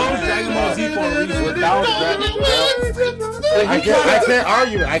you chose Dragon Ball Z for a reason. Without I can't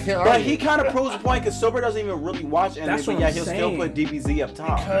argue it. I can't argue. But he kind of proves the point because Silver doesn't even really watch anime, That's but what yeah, I'm he'll saying. still put DBZ up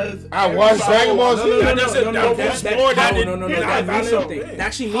top. Because I watched Dragon Ball Z. That doesn't. That That means something. That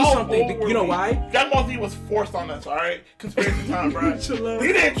actually means something. You know why? Dragon Ball Z was forced on us, alright? Conspiracy time, bro.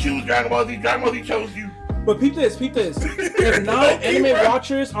 We didn't choose Dragon Ball Z. Dragon Ball Z chose you. But peep this. If non-anime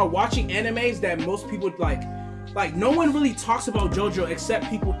watchers are watching animes that most people like no one really talks about JoJo except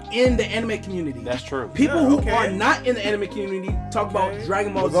people in the anime community. That's true. People who are not in the anime community talk about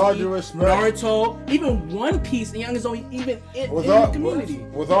Dragon Ball With Z, all due respect. Naruto, even One Piece, and Young is only even in With the all community.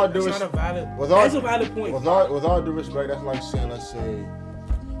 with all due It's not a respect, valid. with all That's a valid point. with all due respect, that's like saying, let's say,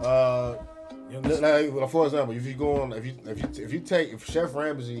 like, for example, if you go on, if you take Chef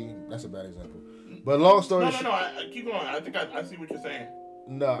Ramsay, that's a bad example. But long story No, short, I keep going. I think I see what you're saying.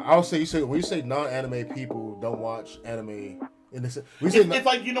 no, I would say when you say non-anime people don't watch anime. In this, It's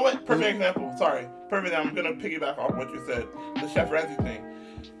like, you know what? Perfect example. Sorry. Perfect example. I'm going to piggyback off what you said. The Chef Ramsay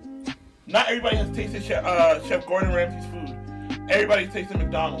thing. Not everybody has tasted Chef Gordon Ramsay's food. Everybody's tasted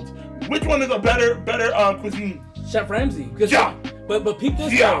McDonald's. Which one is a better cuisine? Chef Ramsay. Because Yeah. But peep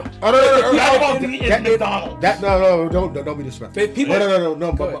this Yeah. though. Dragon Ball Z is McDonald's. don't be disrespectful. But people-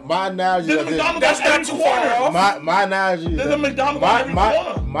 No. But my analogy There's is a this. McDonald's That's at every not too far corner. off. My analogy is There's that- a McDonald's on every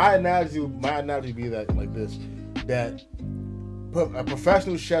corner. my analogy be that like this, that a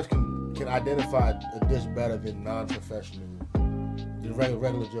professional chef can identify a dish better than non-professional, the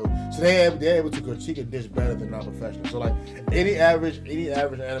regular Joe. So they're able to critique a dish better than non-professional. So like any average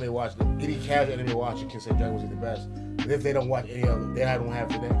anime watcher, any casual anime watcher can say Dragon Ball Z the best. But if they don't watch any other, they don't have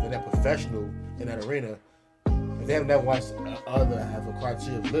they're not professional in that arena. If they have never watched have a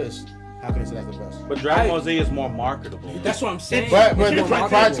criteria list, how can they say that's the best? But Dragon Ball Z is more marketable. That's what I'm saying. But It's more Dragon Ball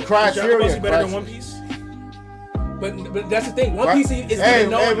marketable. Z better criteria. than One Piece. But that's the thing. One Right. Piece is Hey,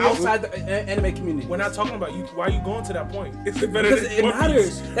 even known we- outside the anime community. We're not talking about you. Why are you going to that point? It's better Because than it One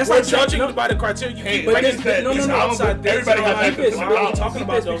matters. Piece. That's We're like judging no- by the criteria you Hey, keep. like But I it's said, no, it's no, not- outside this. everybody has Like, access to we're not McDonald's. talking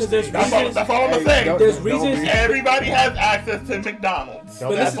about those Because there's things. That's all I'm going to say. There's reasons- Everybody has access to McDonald's. But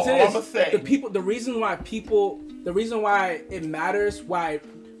But That's listen all to I'm going to say. this: the reason why it matters, why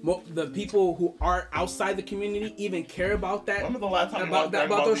the people who are outside the community even care about that, When was the last time you watched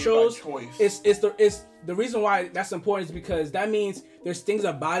Dragon about Ball those Z shows. by choice? It's the reason why that's important is because that means there's things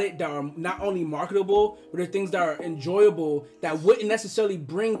about it that are not only marketable, but there are things that are enjoyable that wouldn't necessarily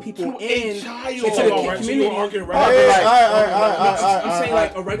bring people To a in child. into the So you community. arguing Hey, right? I'm saying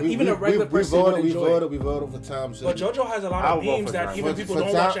like even a regular person would enjoy it. We voted for Tom But City. JoJo has a lot I'll of vote memes for that Dragon even Ball. people For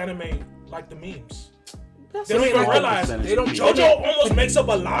don't top- watch anime like the memes. That's They don't the even thing, realize. They don't. JoJo almost makes up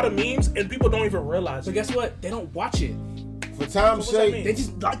a lot of memes and people don't even realize But it. guess what? They don't watch it. For Tom's So what does that sake, mean? They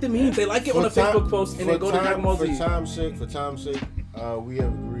just like the memes. They like it on a For Facebook post and then go to Dragon Ball Z. For Tom's sake, we have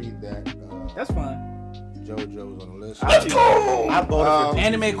agreed that That's fine. JoJo's on the list. I voted for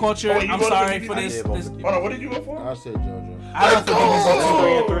Anime culture. Oh, you I'm voted sorry for for DBZ? this. I did vote this for DBZ. Hold on, what did you vote for? I said JoJo. I don't think That's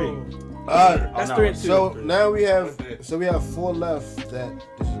 3 and 3. that's no. 3 and 2. So now we have That's it. 4 left. That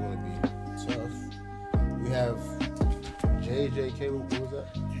this is going to be tough. We have JJK. What was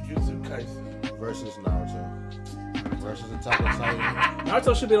that? Jujutsu Kaisen. Versus Naruto. Versus Attack on Titan.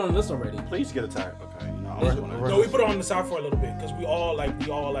 Naruto should be on the list already. Please get attacked. Okay. You know, I Right, was gonna- right. No, we put it on the side for a little bit because we all like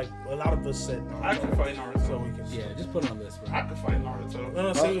a lot of us said I could fight Naruto. so we can. Yeah, just put it on the list, bro. I could fight Naruto.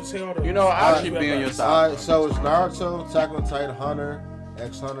 No, say all the. You know, I'll actually Alright, be on your All side. right, so it's Naruto, Attack on Titan, Hunter,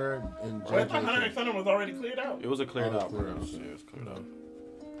 X Hunter, and Well, I thought Hunter JJK. x Hunter was already cleared out. It was a cleared Oh, out, bro. cleared out. Yeah, it's cleared out.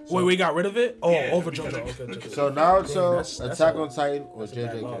 Wait, we got rid of it? Oh, Yeah, over because JoJo. it- Okay. So Dang, Naruto, that's Attack a- on Titan, or that's a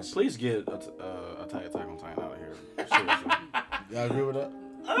bad JJK. loss. Please get Attack on Titan out of here. Seriously. Y'all agree with that?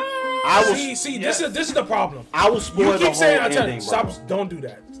 I will. See, Yes. this is the problem. I will spoil You the keep whole saying ending, stop. bro. Don't do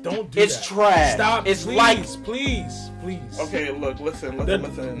that. Don't do It's that. trash. Stop. It's please, like- please. Okay, look, listen. We No,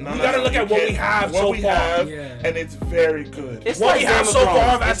 gotta look at what we have so far. Yeah. and it's very good. It's What like we have Game of so far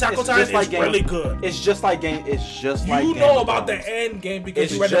Thrones. of Attack on It's Titan just like is Game- really good. It's just like Game. It's just like You Game know of about the Thrones. end game because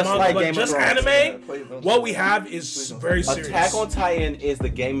It's you read the just manga, like but Game of just Thrones. anime. Please don't What say we that. have is very serious. Attack on Titan is the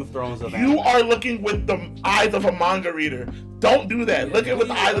Game of Thrones of You anime. are looking with the eyes of a manga reader. Don't do that. Look at with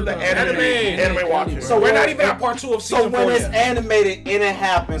the eyes of the anime watcher. So we're not even at part 2 of So season 4 when it's yet. animated and it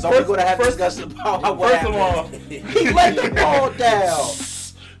happens, are we going to have First- discussion about what First of all, He let the ball down.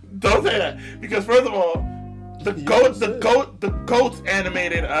 don't say that because first of all, the goats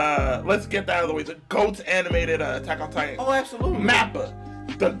animated. Let's get that out of the way. The goats animated Attack on Titan. Oh, absolutely. Mappa,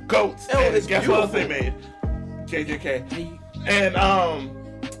 the goats. Oh, and it's guess what else they beautiful. made? JJK. And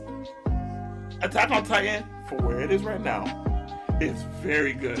Attack on Titan, for where it is right now, is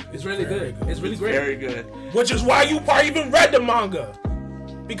very good. It's really good. It's really great. Very good. Which is why you probably even read the manga.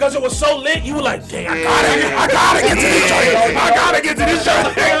 Because it was so lit, you were like, dang, I gotta get to this joint. I gotta get to this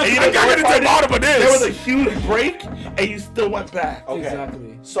joint. I gotta get to the bottom of this. There was a huge break, and you still went back. Okay.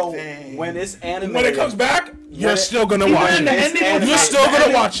 Exactly. So Dang. when it's animated, When it comes back, you're still gonna watch Even the it. ending was You're not- still the gonna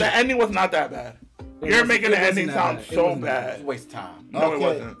ending- watch The it. ending was not that bad. You're wasn't- making it the wasn't ending that sound bad. It so wasn't that bad. it's a waste of time. No, it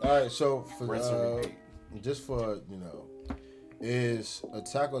wasn't. All right, so Rinse and for repeat. just for is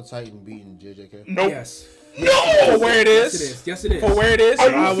Attack on Titan beating JJK? Nope. Yes. No! For where it Yes, is. it is. Yes, it is. For where it is, Are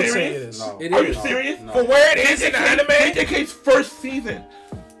you I would say serious? it is. No. It Are is. you serious? No. For where it is in the anime, JJK's first season.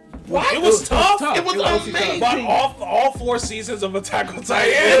 What? it was tough. It was amazing. But all 4 seasons of Attack on It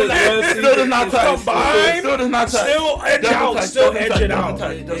Titan, was- Still does not touch. combined, Still does not touch. still edge Doesn't out, touch, still doesn't edge touch, it doesn't out.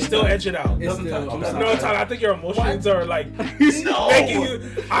 touch, doesn't Still touch. edge it out. It's Doesn't still, touch. I'm No, sorry. No, Tyler, I think your emotions are like No. making you.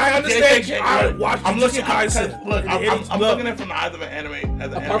 I understand. JJK, I look, watched I'm looking. Kaisen. Look, It's- I'm look, looking at it from the eyes of an anime.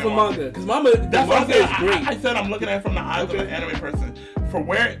 As an Apart from anime manga, because the That's what I'm manga saying. is great. I said I'm looking at it from the eyes of an anime person. From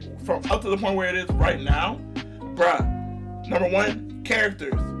up to the point where it is right now, bruh. Number 1,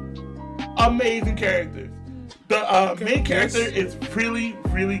 characters, amazing characters. The main character is really,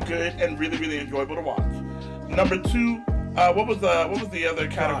 really good and really, really enjoyable to watch. Number 2, what was the other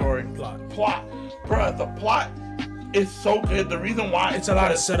category? Plot. Bruh, the plot is so good. The reason why it's a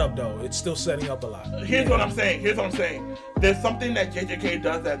lot of setup though. It's still setting up a lot. Here's what I'm saying. There's something that JJK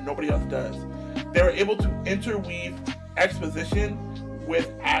does that nobody else does. They're able to interweave exposition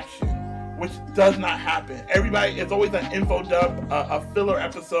with action, which does not happen. It's always an info dump, a filler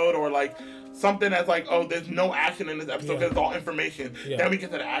episode, or like something that's like, oh, there's no action in this episode because it's all information. Yeah. Then we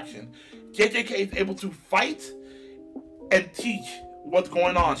get to the action. JJK is able to fight and teach what's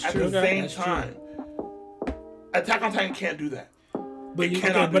going on at true. the same That's true. time. Attack on Titan can't do that. But It you,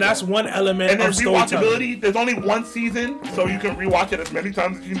 cannot Okay, do but that's that. one element And then of storytelling. rewatchability, there's only 1 season, so you can rewatch it as many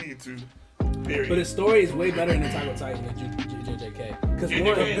times as you need to. Period. but the story is way better in Attack on Titan than JJK. Because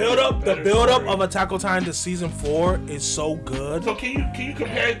JJK The build up of Attack on Titan to season 4 is so good. So can you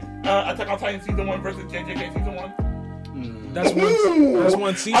compare Attack on Titan season 1 versus JJK season 1? That's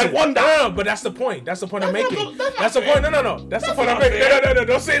one season. I won that. No, but that's the point. That's the point I'm That's making. not That's the fair. point. No. That's the point I'm not making. fair. No.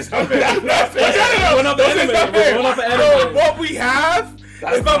 Don't say it's not fair. That's not fair. No. Going off the Don't say it's anime. not fair. Going off the No, anime. what we have,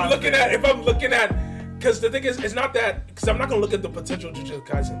 That's if I'm not looking fair. at, because the thing is, it's not that, because I'm not going to look at the potential of Jujutsu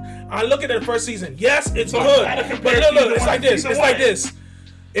Kaisen. I look at the first season. Yes, it's So good. gotta But compare look, season it's one like to this. season It's like one. this.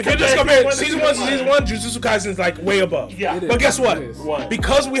 If you're just Compare comparing season season one 1 to to season 1, Jujutsu Kaisen is like way above. Yeah. It is. But guess what? It is. What?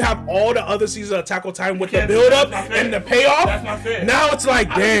 Because we have all the other seasons of Attack on Titan with the can't do build that. up That's not fair. and the payoff, That's not fair. now it's like,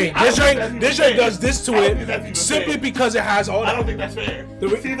 I don't dang, think- I this don't think joint that's this even joint does fair. this to I don't it think that's even simply fair. because it has all I don't that. think that's fair.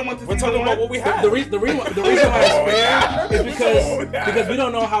 Season 1 to We're season talking 1. about what we have. The reason why it's fair is because we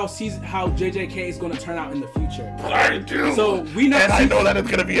don't know how JJK is going to turn out in the future. I do. So we know and I know that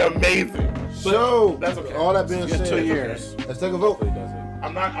it's gonna be amazing. So, That's okay. all that being Get said, 2 years. let's take a vote. Hopefully it does it.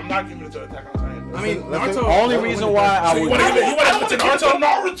 I'm not giving it to Attack on Titan. I mean, Let's Naruto. take- Only reason why I you would. wanna give it- I don't want to give it to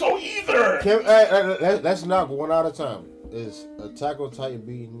Naruto either. Let's knock one at a time. Is Attack on Titan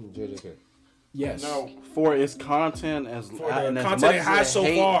beating JJK? Yes. No. For its content the and as content much it as has I so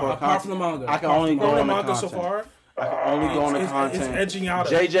hate far. for Apart from the manga. I can only go From the on the manga so content. far, I can only go on the it's content. edging out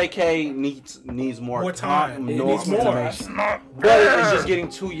of it. JJK needs more time. It more needs more. That's information. not But fair. it's just getting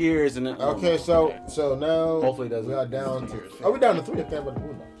 2 years and then, Okay, so now Hopefully it doesn't. we are down to. Are we down to 3 at that? But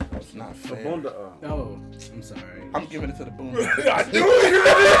That's not fair. Bunda, Oh, I'm sorry. I'm giving it to the Boondocks. I knew it.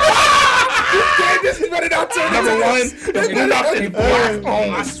 This is better not turn Number into one, this. the Boondocks is black I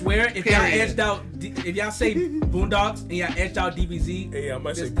only. swear, if y'all Period. edged out, if y'all say Boondocks and y'all edged out DBZ, Yeah, I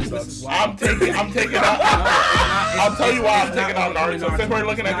might say this Boondocks. is wild. I'm taking out. I'll tell you why I'm taking out Naruto. Since we're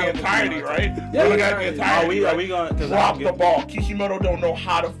looking at the entirety, right? We're looking at the entirety. are we going? Because Drop the ball. Kishimoto don't know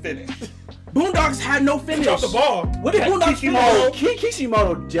how to finish. Boondocks had no finish. Drop the ball. What did Boondocks Kishimoto- finish?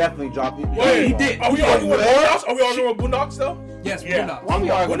 Kishimoto definitely dropped it. Wait, he did. Are we arguing with Boondocks? Are we arguing with Boondocks though? Yes, Yeah. Boondocks. Why we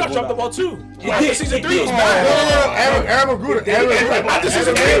arguing Boondocks with dropped the ball too. After did. season It 3 was did. bad. Aaron Magruder.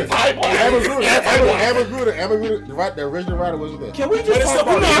 The original writer wasn't there. Can we But just it's talk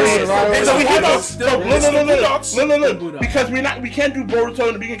still about Boondocks. Right, It's right, still right. Boondocks. No, It's still Boondocks. no. Because we can't do Boruto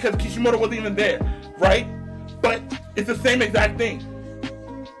in the beginning because Kishimoto wasn't even there, right? But it's the same exact thing.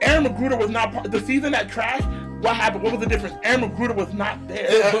 Aaron Magruder was not part. The season that trashed. What happened? What was the difference? Aaron Magruder was not there.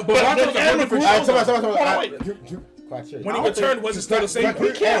 But Boruto's a Aaron whole different Magruder- Somebody, Hold on, wait. criteria. When he returned, was it still the same?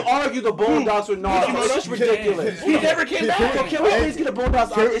 We can't argue the Boondocks with Naruto. That's ridiculous. He never came back. So can we please get the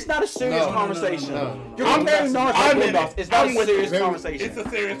Boondocks out? It's not a serious conversation. You're comparing Naruto to Boondocks. It's not a serious conversation. It's a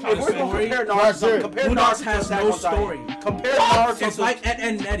serious If we're conversation. gonna compare Naruto, compare Boondocks Naruto has to Attack no on Titan. story. Compare Naruto It's to like Ed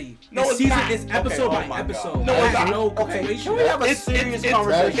and Nettie. No, It's it's season. not. It's episode Okay, oh by my episode. God. No, It it's has not. no Okay, continuation. can we have a serious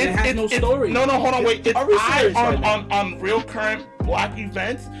conversation? It has no story. No, hold on, wait. It's Are we eyes serious right now? on real current black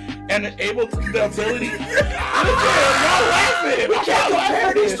events and able to the ability. Y'all laughing. We can't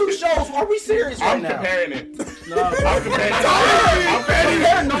compare these two shows. Are we serious right I'm now? comparing it. No. I'm comparing it.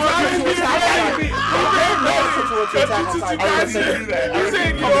 Compare Naruto to Attack on Titan. Compare Naruto to Attack on Titan. I was saying that.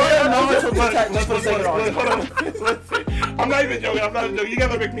 Compare Naruto to Attack. Let's put it on. Hold on. I'm not even joking. I'm not joking. You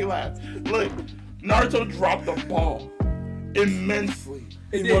gotta make me laugh. Look, Naruto dropped the ball immensely.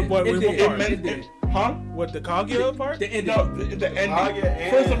 It did. What It did. part? It did. Huh? What, the Kaguya part? The ending. No, the ending. Kaguya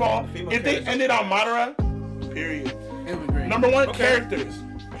and First of all, female if they characters. ended on Madara, period. It was great. Number one, Okay. characters,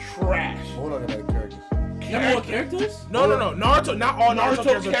 trash. Hold on, about characters. Number one characters? No. Naruto. Not all Naruto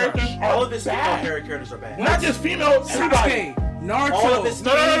Naruto characters are All are of his female bad. characters are bad. Not just female, everybody. Sasuke, Naruto, All of his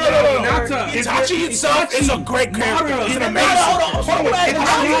No. Hinata, Itachi itself is a great character. Naruto. He's an Hinata, amazing. Hold on, wait.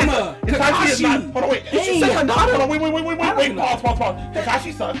 Hinata, Itachi is not. Hold on, wait. Hey, Did you say Hinata? Hold on, wait. don't know. Pause.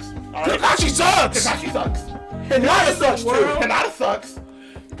 Kakashi sucks. All right. Kakashi sucks. Kakashi sucks. Hinata sucks too. Hinata sucks.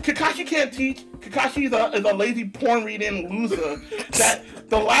 Kakashi can't teach. Kakashi is a lazy porn reading loser. That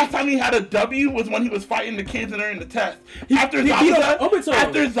the last time he had a W was when he was fighting the kids and during the test. After he beat up Obito.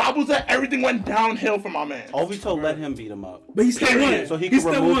 Zabuza, everything went downhill for my man. Obito let him beat him up. But he still won. So he He can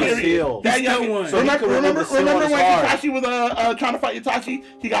still remove won. his heel. That He still young- won. So he can Remember remove the seal on his when heart. Kakashi was trying to fight Itachi?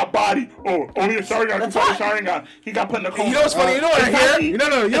 He got bodied. Oh, only a Sharingan can fight a Sharingan. He got put in the coma. You know what's funny? You know what I hear? You know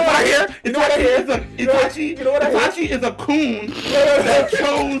what I hear? You know what I hear? Itachi is a coon that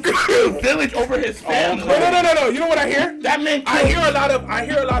chose the village over his family. No. You know what I hear? That man I killed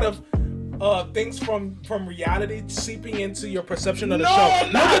hear a lot of things from reality seeping into your perception of the No, show. I'm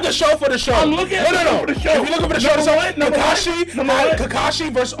Look not. at the show for the show. I'm looking at the show for the show. If you look for the show, Number one.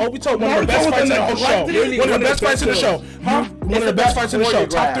 Kakashi versus Obito, one of the best Naruto fights in the was whole in show. the right One of the best fights in the show. Huh? One of the best fights in the show.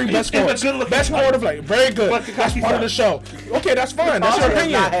 Top 3 best It's a scores. good looking Best fight. choreographed. Very good. But That's Kakashi part of the show. Okay, that's fine. That's your Kakashi has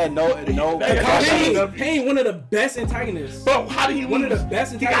opinion. not had no. Kakashi- Pain, one of the best antagonists. But how did he lose? One of the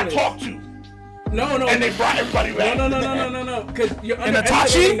best He got antagonists. talked to, No. and they brought everybody back. No. Because you're And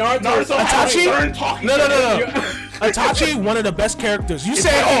underestimating Itachi? Naruto had to Itachi? learn talking. No. You're- Itachi, one of the best characters. You say,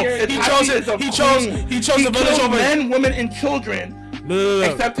 Itachi- he Itachi chose is a it. He chose queen. the village killed over. men, women, and children. No.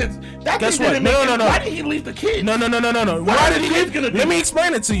 Except his. That Guess thing what? didn't No. make it- Why did he leave the kids? No. What Why are did the he kids gonna do? Let me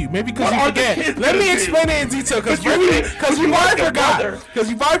explain it to you. Maybe because What you are the forget. kids Let gonna me do? explain it in detail because But you you like probably your forgot. brother. Because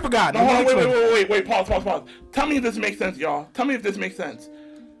you probably forgot. No, Let me hold on, explain. wait. Pause. Tell me if this makes sense, y'all. Tell me if this makes sense.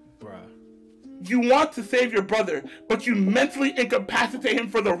 You want to save your brother, but you mentally incapacitate him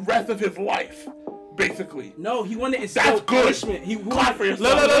for the rest of his life, basically. No, he wanted to That's instill good. punishment. He Clap for wanted.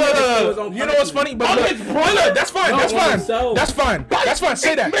 yourself. No. You know what's funny? But Oh, look, it's brother. that's fine. No, That's fine. so- That's fine. That's fine.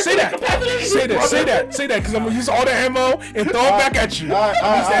 Say that. Say that. Say that. Because I'm gonna use all the ammo and throw it back at you. All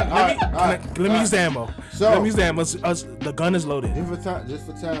right. Let me use the ammo. So- Let me use the ammo. The gun is loaded. Just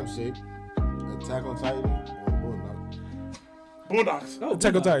for time's sake, Attack on Titan or Boondocks. No,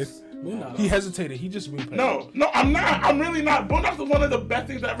 Attack on Titan. Boondocks. He hesitated. He just replayed. No, I'm not. I'm really not. Boondocks was one of the best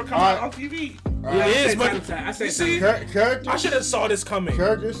things that ever come out on TV. It is, but I said you see, Characters. I should have saw this coming.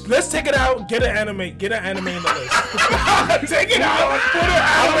 Characters. Let's take it out. Get an anime in the list. Take it out. Put an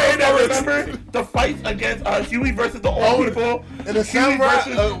anime in the list. Remember the fight against Huey versus the old people? And the Huey samurai.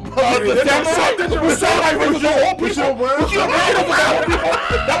 versus the samurai versus the old people.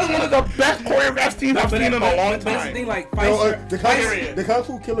 That was one of the best choreographed scenes I've seen in a long That's the time. thing, like The Kung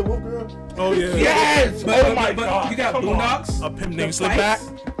Fu Killer Wolf Girl. Oh yeah. Yes! Oh my god! You got Come on. Boondocks. A pimp the named Slipback.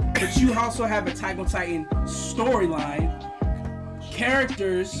 fights, but you also have Attack on Titan storyline,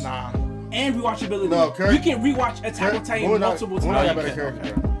 characters, Nah. and rewatchability. No, you can rewatch Attack on Titan multiple Boondocks got times. better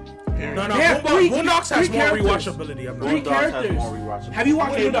character. No. They have three- Boondocks has three more characters. rewatchability. I'm Three not. Boondocks has characters. more rewatchability. Have you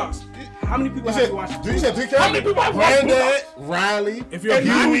watched Wait. Boondocks? How many people have you watched? You said 3 characters? How many people have watched Granddad, Riley, If you're a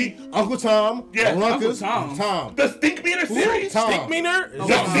Huey, Uncle Tom, Yeah, Ruckus, Uncle Tom. Tom. the Stink Meter series? Tom. Stick Meaner? The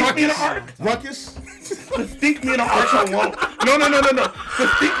Stink Meter arc? Ruckus. The Stink Meter arc alone. No.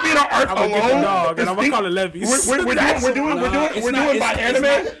 The Stink Meter arc I'm gonna get alone. the dog and the I'm gonna Stink- call it Levy's. We're doing it's by not- anime.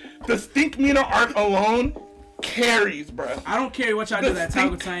 it's The Stink Meter arc alone carries, bruh. I don't care what y'all do The that Attack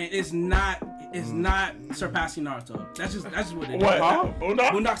on Stink- Titan. It's not surpassing Naruto. That's just what it is. What? Boondocks?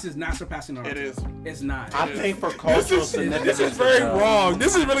 Boondocks is not surpassing Naruto. It is. It's not. I think for cultural significance, This is very wrong.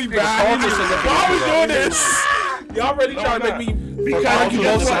 This is really bad. Why are we doing this? Y'all already trying to make me Because argue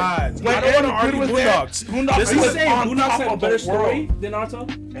both guess what? sides. When I don't want to Eren argue was there, Boondocks. Boondocks This Are you was is saying on Boondocks top have a of better the world. story than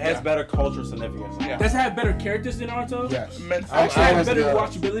Naruto? It has better cultural significance. Yeah. Does it have better characters than Naruto? Yes. Immensely. Does it have better Yeah.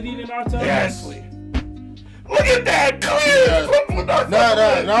 watchability than Naruto? Immensely. Look at that, clear.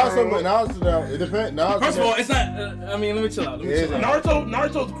 No, it depends. First of all, it's not. I mean, let me chill out. Let me Yeah, chill out.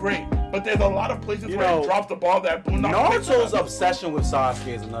 Naruto's great, but there's a lot of places You where know, he dropped the ball that Boondocks picked Naruto's up. obsession with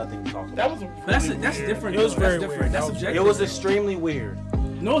Sasuke is another thing to talk about. That was That's really that's weird. different. It was though. very That's different. weird. That's That was- subjective. It was extremely weird.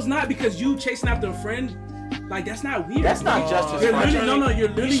 No, it's not because you chasing after a friend. Like that's not weird. That's not justice. You're friend. literally you're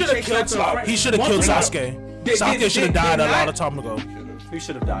He literally should have chasing killed. after a friend. He should have One killed thing- Sasuke. They- Sasuke should have they died a not- lot of time ago. He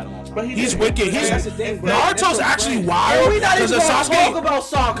should have died a long time. But he He's didn't. wicked. He's That's the thing, bro. Naruto's That's actually what I'm wild. We're not Because even if gonna talk Sasuke, about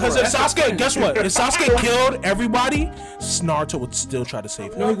Sakura. because if That's the Sasuke, thing. guess what? If Sasuke killed everybody, Naruto would still try to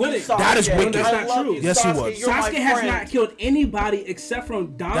save No, he him. wouldn't. That is wicked. That's not true. Yes, he would. Sasuke has not killed anybody except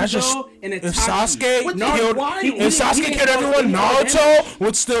from That's just Danzo and Itachi. if Sasuke No, killed, why? He if didn't- Sasuke he didn't killed cause everyone, any damage. Naruto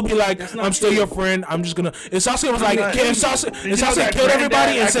would still be like, That's not I'm still true. your friend. I'm just gonna. If Sasuke was like, Did if you Sasuke know that killed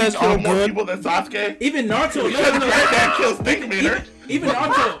everybody and Granddad says, actually I'm killed more good. people than Sasuke? Even Naruto. Granddad kills Stick Meter. Even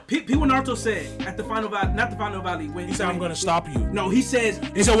Naruto. People Naruto said at the final valley, not the final valley. When He said, I'm gonna stop you. No, he says.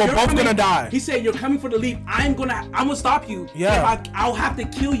 He said, we're "You're both coming-" gonna die. He said, "You're coming for the leap. I'm gonna stop you. Yeah. And I'll have to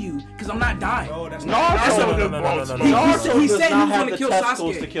kill you because I'm not dying." No, that's Naruto not. was No, just no, no, no, no, no. Naruto He does said he not was have gonna the kill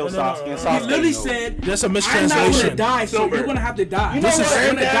testicles Sasuke. to kill No, no, no, Sasuke. no, and no. Sasuke He literally knows. said, That's a "I'm not mistranslation. gonna die, so Silver. you're gonna have to die." You know This is what? we're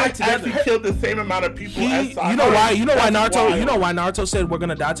gonna die Granddad together. actually killed the same amount of people as Sasuke. You know why That's Naruto, wild. Naruto said we're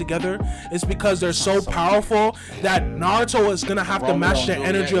gonna die together? It's because they're so powerful that Naruto is gonna have to match the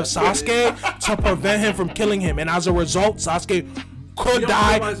energy of Sasuke to prevent him from killing him, and as a result, Sasuke could You don't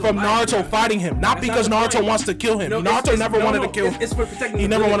die realize from why. Naruto fighting him, not That's because not the Naruto point. wants to kill him. No, Naruto never wanted to kill him. It's for protecting He the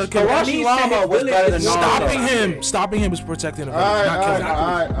never village. wanted to kill him. That means that Hashirama his was village better is than not- Naruto. Stopping him is protecting the All village, right, not all killing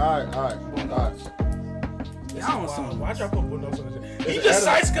right, him. all right. Y'all on some- Why'd y'all put Boondocks on the He just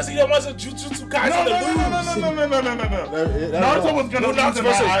cites because he wants a Jujutsu Kaisen to lose. No. Naruto was gonna Boondocks lose in my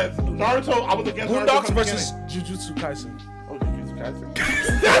versus- eyes. Naruto, I was against Naruto Boondocks from the versus beginning. Jujutsu Kaisen. Oh, Jujutsu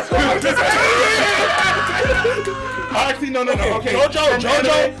Kaisen. That's what I'm Actually, no. Okay. Jojo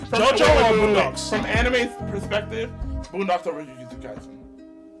From anime- or wait, Boondocks? From anime's perspective, Boondocks over Jujutsu Kaisen.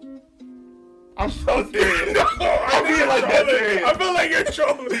 I'm so serious. I'm being like that serious. I feel like you're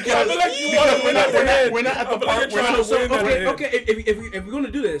trolling. I feel like you Because want to win at the end. we're not at the I feel like part you're where trying to win at the end. Okay. If we're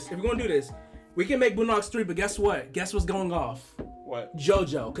gonna do this, we can make Boondocks 3. But guess what? Guess what's going off? What?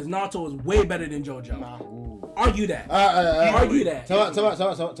 JoJo, because Naruto is way better than JoJo. Argue that. Argue Argue that. Tell me. Easily.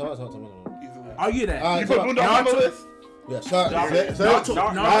 Argue that. You put Boondocks on the list? Yeah,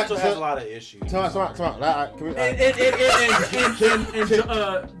 Naruto has a lot of issues. Tell me.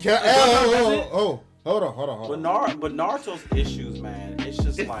 Can we? Hold on. But Naruto's issues, man, it's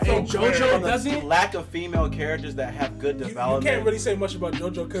just It's like so And JoJo clear. doesn't. lack of female characters that have good You development. can't really say much about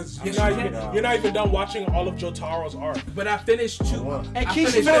JoJo because Yes, you can. you're not even done watching all of Jotaro's arc. But I finished 2. And And I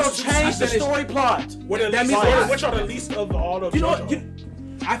finished Kishimoto two changed the seasons. story plot. What are That the means least, what? which are the least of all of You know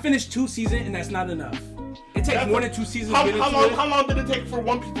JoJo? what? I finished 2 seasons and that's not enough. It takes more than 2 seasons How to get into long? it. How long did it take for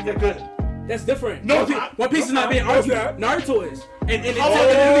One Piece to get good? That's different. No, One it's Piece, not. One Piece is not being No, it's argued. not. Naruto is. And it's How long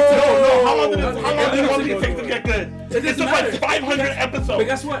did it? No. How long did One Piece take to get good? It It doesn't took like matter. 500 But episodes.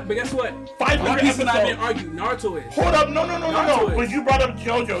 guess what? 500 One Piece is not being episodes. argued. Naruto is. Hold up! No. Naruto is. But you brought up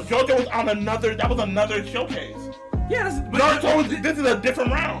JoJo. JoJo was on another. That was another showcase. Yeah, but Naruto. This is a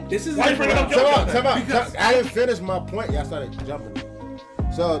different round. This is a Why you different bringing up round. JoJo? Because- I didn't finish my point. Y'all started jumping.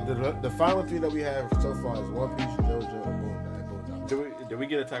 So the final 3 that we have so far is One Piece, JoJo, and Boondocks. Did we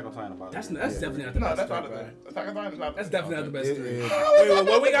get Attack on Titan about That's that? definitely not the No, best. that's three, not bro. the Attack on Titan is not. That's definitely not the best 3. Wait,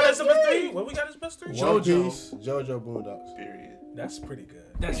 what we got as the best 3? What we got as best 3? One JoJo. Piece, JoJo, Boondocks. Period. That's pretty good.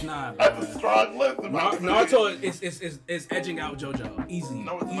 That's not. Bro. That's a strong list. Naruto is edging out JoJo. Easy.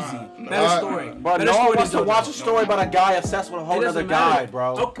 No, it's Easy. not. No. Better story. But Better no story one wants than to watch a JoJo. story about a guy obsessed with a whole It other doesn't guy, matter.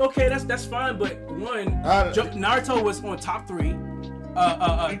 bro. Okay, that's fine. But one, Naruto was on top 3.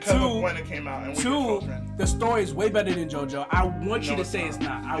 Because of Two, when it came out and we were Two, children. the story is way better than JoJo. I want you No, to it's say not. it's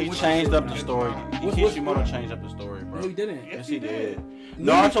not. I He want changed you up the story. Kishimoto changed up the story, bro. No, he didn't. Yes, he did.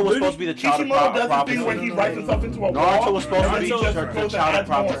 No, Naruto was he- supposed to be the child of Kishimoto does the prophecy. thing when he writes himself into a wall. Naruto was supposed to be Naruto's the supposed to child add of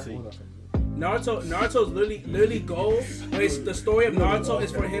more. prophecy. Naruto's literally goal. It's the story of Naruto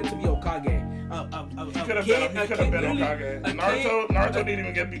is for him to be Hokage. He could have been Hokage. Naruto didn't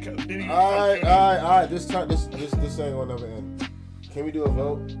even get because. All right. This ain't gonna never end. Can we do a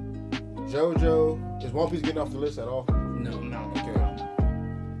vote? JoJo, is One Piece getting off the list at all? No. Okay.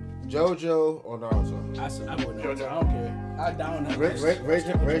 JoJo or Naruto? I wouldn't. JoJo. I don't care. I down that. Raise your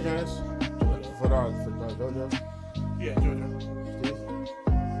hands for JoJo. Yeah, JoJo. Steve?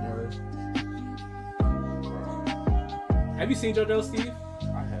 Yeah, Have you seen JoJo, Steve?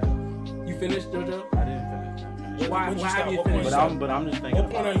 I have. finished JoJo? I didn't finish. Why When'd you haven't stop? you What finished point it? you But I'm just thinking.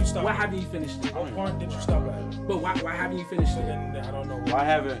 What point are you stopping? Why haven't you finished it? What point did you stop at? But why haven't you finished it? And I don't know. Why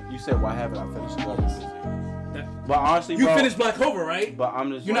haven't you said why haven't I finished it? I've been busy. But honestly, You bro, finished Black Clover, right? But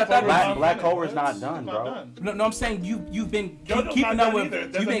I'm just You're not that Black busy. Clover's not It's done, not bro. done. No, I'm saying you've been JoJo's keeping not up done with either.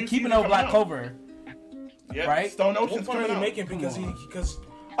 There's you've a been new keeping season up with Black coming out. Clover. Yeah, Right? Stone What Ocean's point are coming you out. making? Because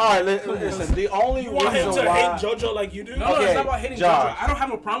All right, listen. The only you want him reason to why hate JoJo like you do. No, Okay, it's not about hitting Josh. JoJo. I don't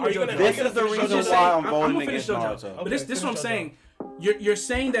have a problem Are with you gonna- JoJo. this is the I'm reason just why saying- I'm voting gonna finish against JoJo. Naruto. But this is what I'm JoJo. saying. You're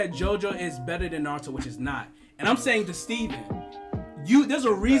saying that JoJo is better than Naruto, which is not. And I'm saying to Steven, there's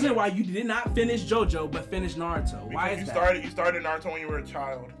a reason why you did not finish JoJo but finish Naruto. Why Because is that? you started Naruto when you were a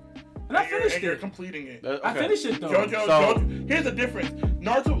child. And I finished and you're it. completing it. I finished it though. JoJo, here's the difference.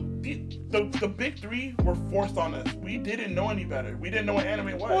 Naruto, the big three were forced on us. We didn't know any better. We didn't know what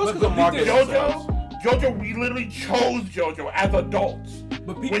anime was. Well, it's 'cause But the market JoJo, we literally chose JoJo as adults.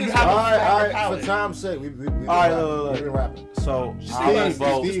 But When people you just have All a right, stronger for palate. time's sake, we've been All right, rapping. look. We've been rapping. So Just I think will about it.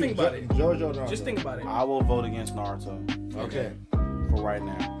 vote. Just think about it. JoJo, Naruto. Just think about it. I will vote against Naruto. Okay. For right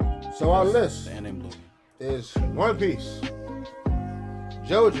now, So our list the ending blew me. is One Piece,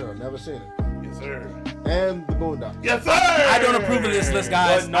 JoJo, never seen it, Yes, sir. and The Boondocks. Yes, sir. I don't approve of this list,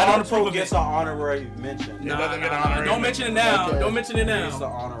 guys. But I don't approve Naruto of gets it. an honorary mention. It doesn't get an honorary Don't mention it now. Okay. Don't mention it It's the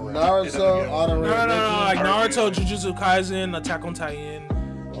now. honorary. Naruto, honorary No, like mention. Naruto, Jujutsu Kaisen, Attack on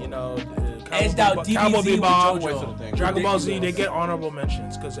Titan, you know, Edged out Cowboy DBZ with Bebop, JoJo. Dragon Ball Z. They Ridiculous. get honorable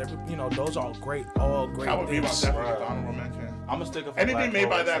mentions because those are all great Cowboy things. Bebop definitely gets honorable mention. I'm a sticker for Anything Black made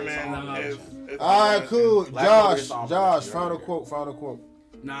by Clover, that so it's man honorable is. mention. All right, cool. Black Clover is Josh, honorable Josh, mention. final quote.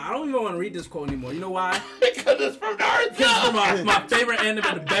 Nah, I don't even want to read this quote anymore. You know why? Because it's from It's Naruto. my favorite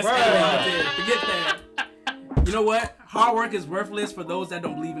anime, the best anime out there. Forget that. You know what? Hard work is worthless for those that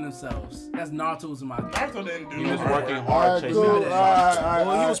don't believe in themselves. That's Naruto's in my. Naruto didn't do He no was hard working work. All hard right, chasing cool. it.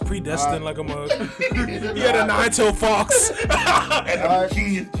 Well, he was predestined like a mug. He had a 9-tailed fox. And All right,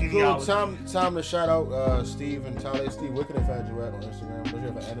 genius cool. genealogy. Time to shout out Steve and Tale. Steve, where can they find you at on Instagram? Does you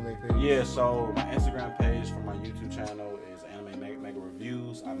have an anime page? Yeah, so my Instagram page for my YouTube channel is Anime Mega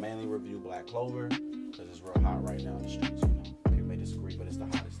Reviews. I mainly review Black Clover because it's real hot right now in the streets. You know, people may disagree, but it's the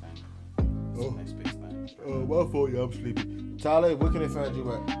hottest thing. It's the next big thing. My fault, y'all. I'm sleepy. Tale, where can they find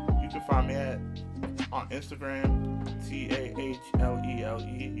you at? You can find me on Instagram, TAHLELE.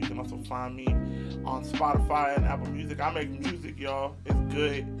 You can also find me on Spotify and Apple Music. I make music, y'all. It's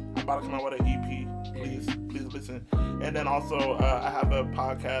good. I'm about to come out with an EP. Please listen. And then also, I have a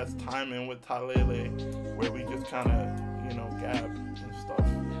podcast, Timing with Talele, where we just kind of, gab and stuff.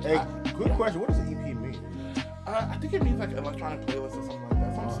 Hey, quick question. What does an EP mean? I think it means like electronic playlist or something like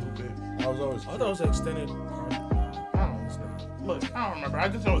that. Something stupid. I was always. I thought it was extended. I don't know. Look, I don't remember. I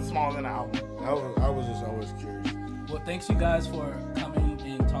just know it's smaller than an album. I was just always curious. Well, thanks you guys for coming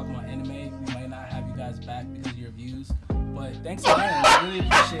and talking about anime. We might not have you guys back because of your views, but thanks again. I really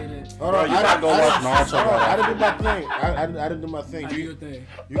appreciate it. Hold Bro, on, you gotta go watch Naruto, hold on, bro. I didn't do my thing. I didn't do my thing. I do your thing.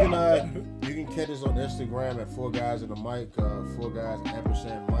 You can catch us on Instagram at 4 Guys and a Mic, 4 Guys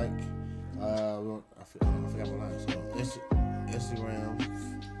ampersand Mike. I forgot my line. So Instagram,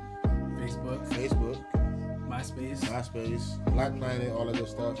 Facebook, MySpace, Black Planet, all that good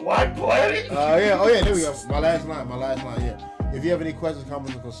stuff. Black Planet? There we go. My last line, yeah. If you have any questions,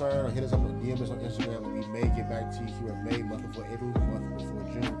 comments, or concern, or hit us up on DM us on Instagram, and we may get back to you. Keyword May, month before April, month before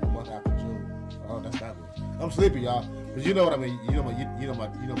June, month after June. Oh, that's backwards. I'm sleepy, y'all. But you know what I mean. You know my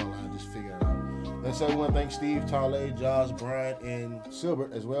line. Just figure it out. And so we want to thank Steve, Tale, Josh, Brian, and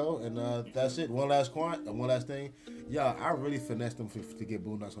Silbert as well. And that's it. One last thing. Y'all, I really finessed them to get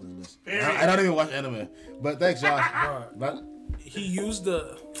Boondocks on the list. I don't even watch anime. But thanks, Josh. But, He used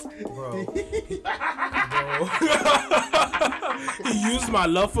the bro. He used my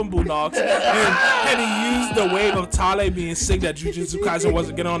love from Boondocks and he used the wave of Tale being sick that Jujutsu Kaisen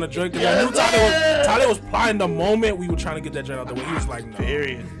wasn't getting on the joint because I knew Tale was plotting the moment we were trying to get that joint out the way. He was like, no.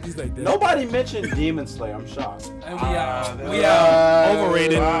 Period. He's like, this. Nobody mentioned Demon Slayer. I'm shocked. And we out.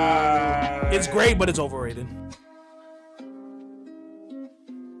 Overrated. Bye. It's great, but it's overrated.